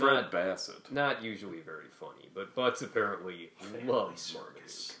like Fred Bassett. Not usually very funny, but Butts apparently loves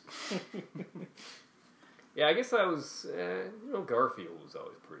Marmaduke. Yeah, I guess I was, Garfield was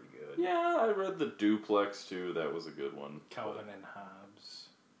always pretty good. Yeah, I read the Duplex too. That was a good one. Calvin and Hobbes.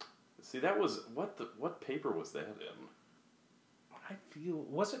 See, that was what paper was that in? I feel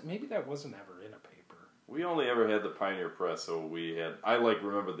maybe that wasn't ever in a paper. We only ever had the Pioneer Press, so we had. I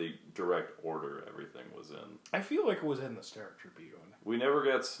remember the direct order everything was in. I feel like it was in the Star Tribune. We never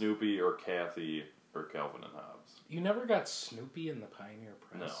got Snoopy or Kathy or Calvin and Hobbes. You never got Snoopy in the Pioneer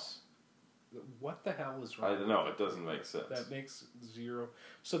Press? No. What the hell is wrong? I don't know. It doesn't make sense. That makes zero.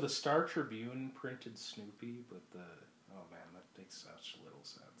 So the Star Tribune printed Snoopy, but that makes such little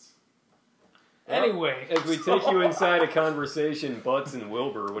sense. Anyway, as we take you inside a conversation Butts and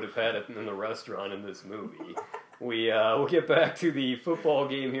Wilbur would have had in the restaurant in this movie, we'll get back to the football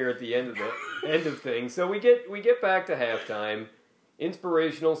game here at the end of things. So we get back to halftime,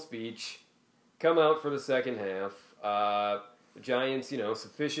 inspirational speech, come out for the second half. The Giants,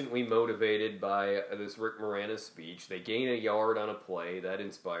 sufficiently motivated by this Rick Moranis speech. They gain a yard on a play. That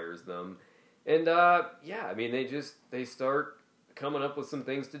inspires them. And, they start coming up with some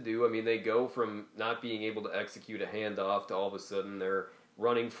things to do. I mean, they go from not being able to execute a handoff to all of a sudden they're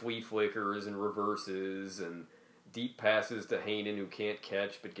running flea flickers and reverses and deep passes to Hayden, who can't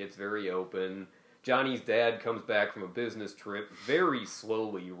catch but gets very open. Johnny's dad comes back from a business trip, very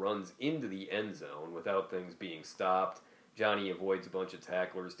slowly runs into the end zone without things being stopped. Johnny avoids a bunch of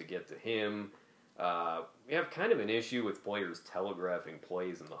tacklers to get to him. We have kind of an issue with players telegraphing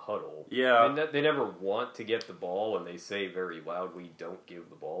plays in the huddle. Yeah. They never want to get the ball, and they say very loudly, "Don't give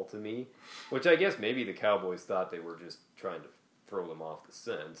the ball to me," which I guess maybe the Cowboys thought they were just trying to throw them off the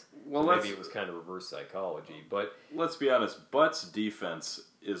scent. Well, maybe it was kind of reverse psychology. But let's be honest, Butts' defense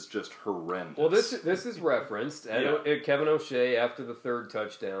is just horrendous. Well, this is referenced. Kevin O'Shea, after the third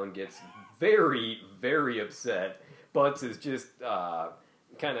touchdown, gets very, very upset. Butts is just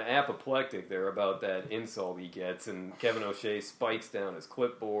kind of apoplectic there about that insult he gets, and Kevin O'Shea spikes down his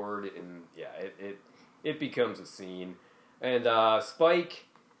clipboard, and it becomes a scene. And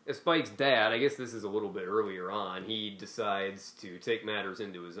Spike's dad, I guess this is a little bit earlier on, he decides to take matters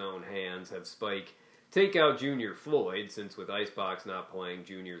into his own hands, have Spike take out Junior Floyd, since with Icebox not playing,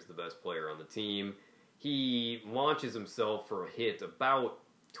 Junior's the best player on the team. He launches himself for a hit about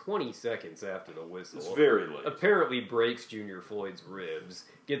 20 seconds after the whistle. It's very late. Apparently breaks Junior Floyd's ribs,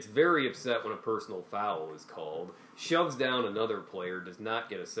 gets very upset when a personal foul is called, shoves down another player, does not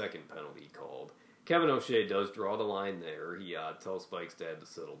get a second penalty called. Kevin O'Shea does draw the line there. He tells Spike's dad to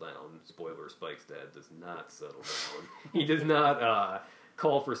settle down. Spoiler, Spike's dad does not settle down. He does not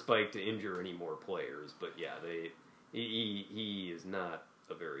call for Spike to injure any more players, but yeah, he is not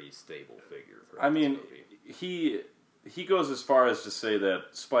a very stable figure. I mean, he goes as far as to say that,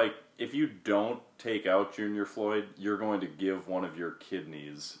 Spike, if you don't take out Junior Floyd, you're going to give one of your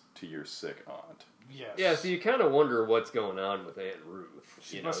kidneys to your sick aunt. Yes. Yeah, so you kind of wonder what's going on with Aunt Ruth.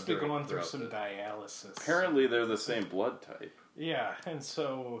 She must be going through some dialysis. Apparently they're the same blood type. Yeah, and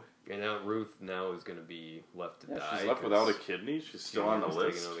so... And Aunt Ruth now is going to be left to die. She's left without a kidney? She's still on the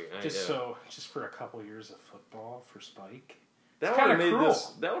list? Just for a couple years of football for Spike? That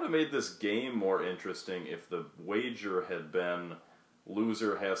would have made this game more interesting if the wager had been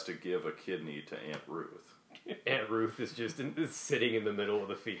loser has to give a kidney to Aunt Ruth. Aunt Ruth is just sitting in the middle of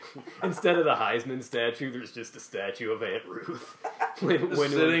the field. Instead of the Heisman statue, there's just a statue of Aunt Ruth.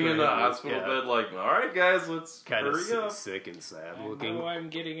 Sitting in the hospital bed like, all right, guys, let's hurry up. Sick and sad I looking. know I'm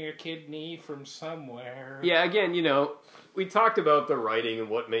getting a kidney from somewhere. Yeah, again, we talked about the writing and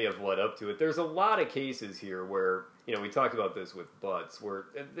what may have led up to it. There's a lot of cases here where, we talked about this with Butts, where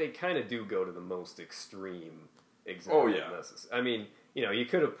they kind of do go to the most extreme example. Oh, yeah. I mean, you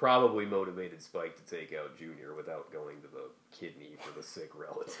could have probably motivated Spike to take out Junior without going to the kidney for the sick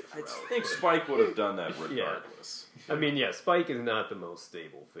relative I route. think Spike would have done that regardless. Yeah. I mean, Spike is not the most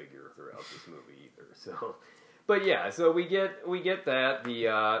stable figure throughout this movie either. So, but so we get that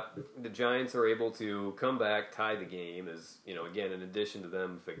the Giants are able to come back, tie the game. As again, in addition to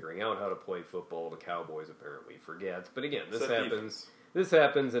them figuring out how to play football, the Cowboys apparently forget. But again, this happens. This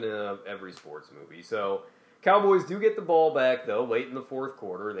happens in every sports movie. So. Cowboys do get the ball back, though, late in the fourth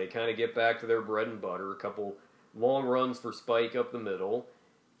quarter. They kind of get back to their bread and butter. A couple long runs for Spike up the middle.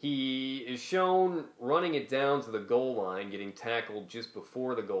 He is shown running it down to the goal line, getting tackled just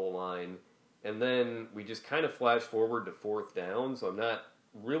before the goal line. And then we just kind of flash forward to fourth down. So I'm not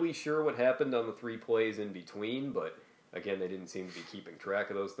really sure what happened on the 3 plays in between. But, again, they didn't seem to be keeping track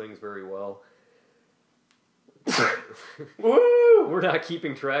of those things very well. Woo! We're not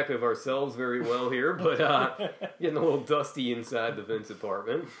keeping track of ourselves very well here, but getting a little dusty inside the Vince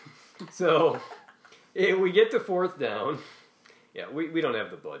apartment. So we get to fourth down. Yeah, we don't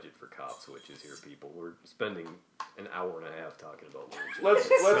have the budget for cop switches here, people. We're spending an hour and a half talking about lunch.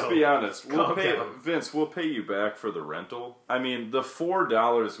 Let's be honest. Vince, we'll pay you back for the rental. I mean, the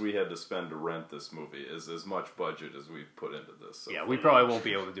 $4 we had to spend to rent this movie is as much budget as we've put into this. So we probably won't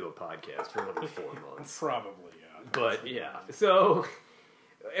be able to do a podcast for another 4 months. Probably, yeah. But, so...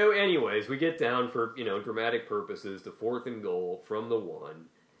 Anyways, we get down for, dramatic purposes to 4th and goal from the 1.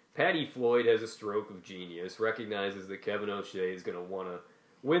 Patty Floyd has a stroke of genius, recognizes that Kevin O'Shea is going to want to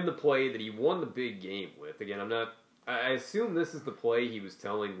win the play that he won the big game with. Again, I assume this is the play he was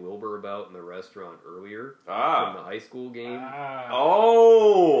telling Wilbur about in the restaurant earlier from the high school game.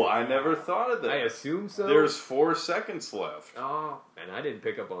 I never thought of that. I assume so. There's 4 seconds left. Oh, and I didn't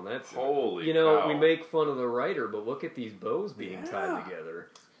pick up on that. Holy cow. We make fun of the writer, but look at these bows being tied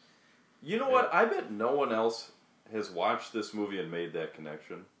together. You know what? I bet no one else has watched this movie and made that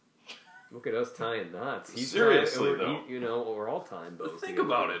connection. Look at us tying knots. Seriously, though. We're all tying bows. Think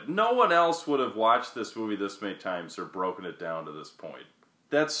about it. No one else would have watched this movie this many times or broken it down to this point.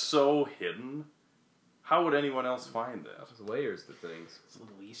 That's so hidden. How would anyone else find that? There's layers to things. It's a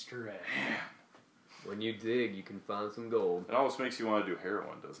little Easter egg. When you dig, you can find some gold. It almost makes you want to do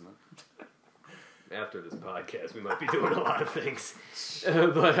heroin, doesn't it? After this podcast, we might be doing a lot of things.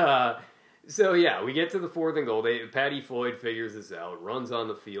 So, we get to the 4th and goal. Patty Floyd figures this out, runs on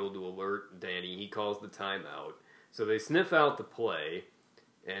the field to alert Danny. He calls the timeout. So they sniff out the play.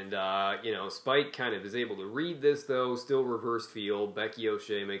 And, Spike kind of is able to read this, though. Still reverse field. Becky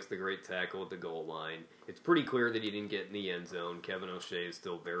O'Shea makes the great tackle at the goal line. It's pretty clear that he didn't get in the end zone. Kevin O'Shea is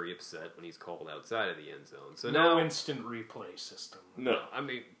still very upset when he's called outside of the end zone. So no instant replay system. No. I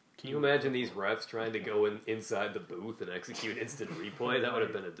mean... Can you imagine these refs trying to go inside the booth and execute instant replay? That would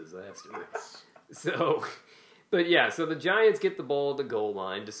have been a disaster. So the Giants get the ball at the goal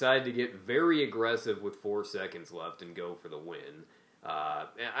line, decide to get very aggressive with 4 seconds left and go for the win.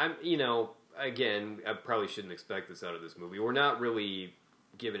 Again, I probably shouldn't expect this out of this movie. We're not really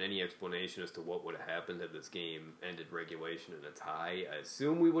given any explanation as to what would have happened had this game ended regulation in a tie. I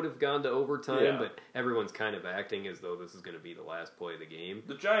assume we would have gone to overtime, but everyone's kind of acting as though this is going to be the last play of the game.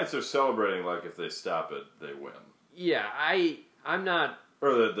 The Giants are celebrating like if they stop it, they win. Yeah, I'm not...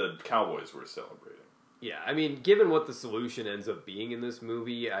 Or the Cowboys were celebrating. Yeah, I mean, given what the solution ends up being in this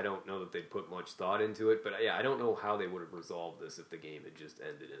movie, I don't know that they'd put much thought into it, but I don't know how they would have resolved this if the game had just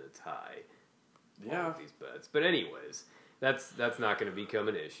ended in a tie. Yeah. All of these bets. But anyways... That's not going to become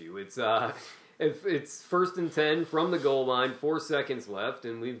an issue. It's if it's 1st and 10 from the goal line, 4 seconds left,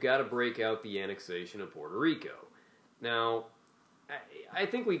 and we've got to break out the annexation of Puerto Rico. Now, I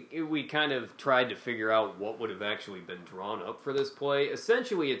think we kind of tried to figure out what would have actually been drawn up for this play.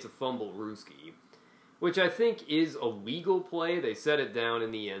 Essentially, it's a fumble Ruski, which I think is a legal play. They set it down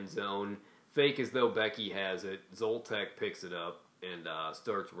in the end zone, fake as though Becky has it. Zoltek picks it up and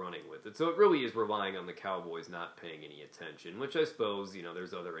starts running with it. So it really is relying on the Cowboys not paying any attention, which I suppose,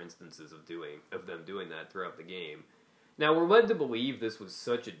 there's other instances of them doing that throughout the game. Now, we're led to believe this was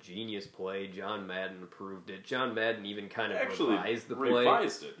such a genius play. John Madden approved it. John Madden even kind of revised the play.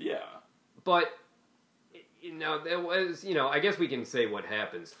 Revised it, yeah. But, there was, I guess we can say what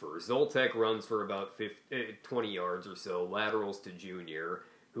happens first. Zoltek runs for about 20 yards or so, laterals to Junior.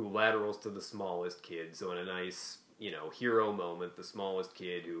 who laterals to the smallest kid. So in a nice, hero moment, the smallest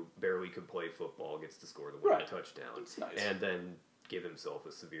kid who barely could play football gets to score the winning touchdown. That's nice. And then give himself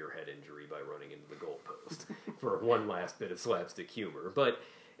a severe head injury by running into the goalpost for one last bit of slapstick humor. But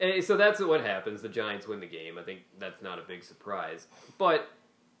so that's what happens. The Giants win the game. I think that's not a big surprise. But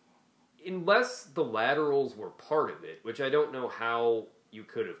unless the laterals were part of it, which I don't know how you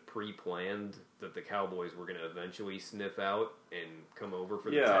could have pre-planned that the Cowboys were going to eventually sniff out and come over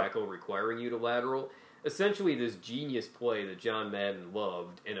for the tackle requiring you to lateral. Essentially, this genius play that John Madden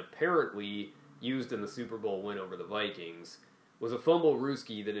loved and apparently used in the Super Bowl win over the Vikings was a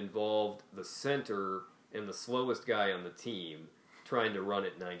fumble-rooski that involved the center and the slowest guy on the team trying to run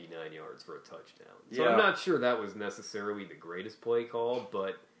it 99 yards for a touchdown. So I'm not sure that was necessarily the greatest play call,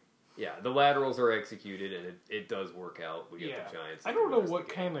 but yeah, the laterals are executed and it does work out. We get the Giants. I don't know what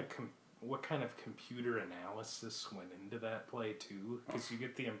kind of computer analysis went into that play too, because you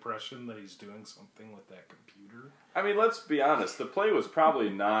get the impression that he's doing something with that computer. I mean, let's be honest. The play was probably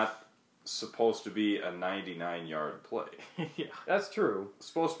not supposed to be a 99-yard play. Yeah, that's true. It's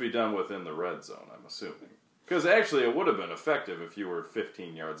supposed to be done within the red zone, I'm assuming. Because actually, it would have been effective if you were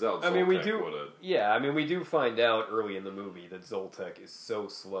 15 yards out. We do find out early in the movie that Zoltek is so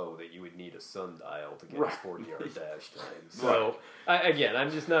slow that you would need a sundial to get a 40-yard dash time. So, again,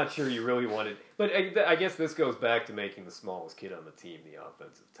 I'm just not sure you really wanted. But I guess this goes back to making the smallest kid on the team the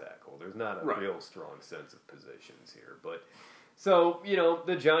offensive tackle. There's not a real strong sense of positions here. But so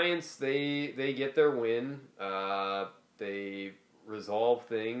the Giants they get their win. They resolve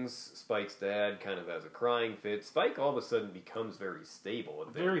things. Spike's dad kind of has a crying fit. Spike all of a sudden becomes very stable.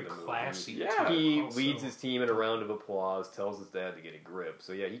 Very classy. Yeah. He leads his team in a round of applause, tells his dad to get a grip.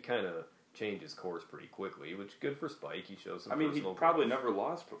 So yeah, he kind of changed course pretty quickly, which is good for Spike. He shows some personal he probably never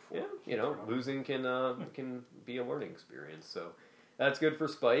lost before. Yeah, losing can be a learning experience. So that's good for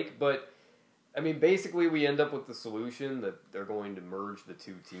Spike. But basically we end up with the solution that they're going to merge the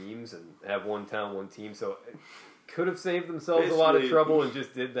two teams and have one town, one team. So could have saved themselves a lot of trouble and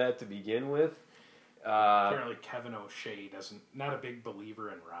just did that to begin with. Apparently Kevin O'Shea not a big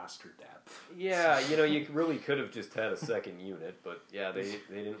believer in roster depth. Yeah, you really could have just had a second unit, but yeah, they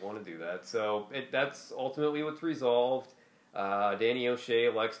didn't want to do that. So that's ultimately what's resolved. Danny O'Shea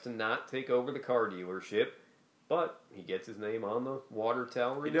elects to not take over the car dealership, but he gets his name on the water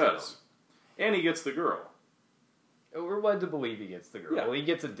tower. He does. And he gets the girl. We're led to believe he gets the girl. Yeah. Well, he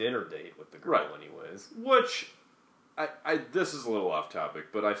gets a dinner date with the girl anyways. Which, this is a little off topic,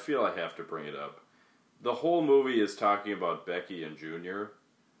 but I feel I have to bring it up. The whole movie is talking about Becky and Junior,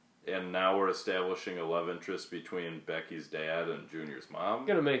 and now we're establishing a love interest between Becky's dad and Junior's mom.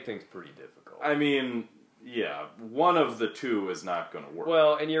 Going to make things pretty difficult. Yeah, one of the two is not going to work.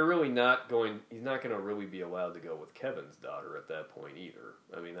 Well, and he's not going to really be allowed to go with Kevin's daughter at that point either.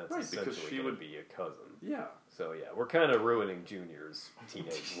 That's essentially going to be a cousin. Yeah. So yeah, we're kind of ruining Junior's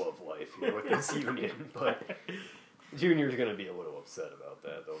teenage love life here with this union, but Junior's going to be a little upset about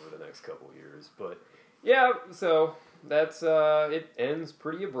that over the next couple of years. But yeah, so that's it ends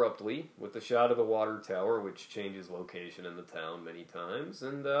pretty abruptly with the shot of the water tower, which changes location in the town many times,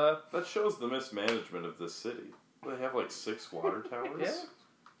 and that shows the mismanagement of this city. They have 6 water towers. Yeah.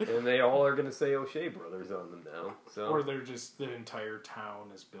 And they all are going to say O'Shea Brothers on them now. So. Or they're just, the entire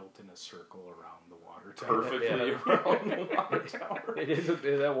town is built in a circle around the water tower. Perfectly around the water tower.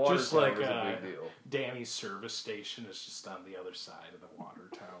 That water just tower like, is a big deal. Danny's service station is just on the other side of the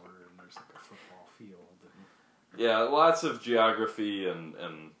water tower, and there's a football field. Yeah, lots of geography and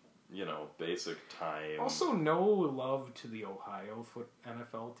basic time. Also, no love to the Ohio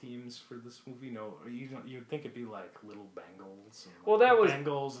NFL teams for this movie. No, you'd think it'd be like Little Bengals. And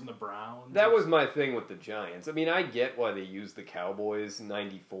Bengals and the Browns. That was my thing with the Giants. I get why they used the Cowboys in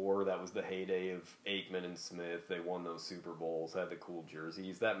 '94. That was the heyday of Aikman and Smith. They won those Super Bowls, had the cool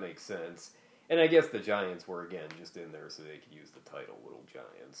jerseys. That makes sense. And I guess the Giants were, again, just in there so they could use the title Little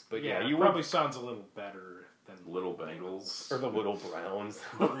Giants. But yeah, you probably sounds a little better than Little Bengals. Or the Little Browns.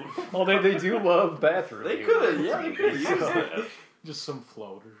 Although they do love bathroom. They could have used that. Just some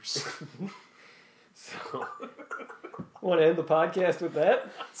floaters. So, want to end the podcast with that?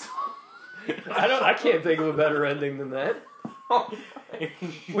 I can't think of a better ending than that.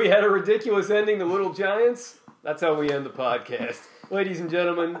 We had a ridiculous ending to Little Giants. That's how we end the podcast. Ladies and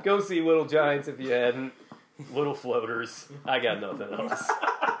gentlemen, go see Little Giants if you hadn't. Little floaters. I got nothing else.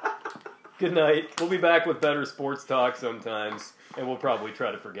 Good night. We'll be back with better sports talk sometimes, and we'll probably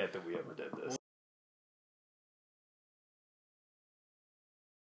try to forget that we ever did this.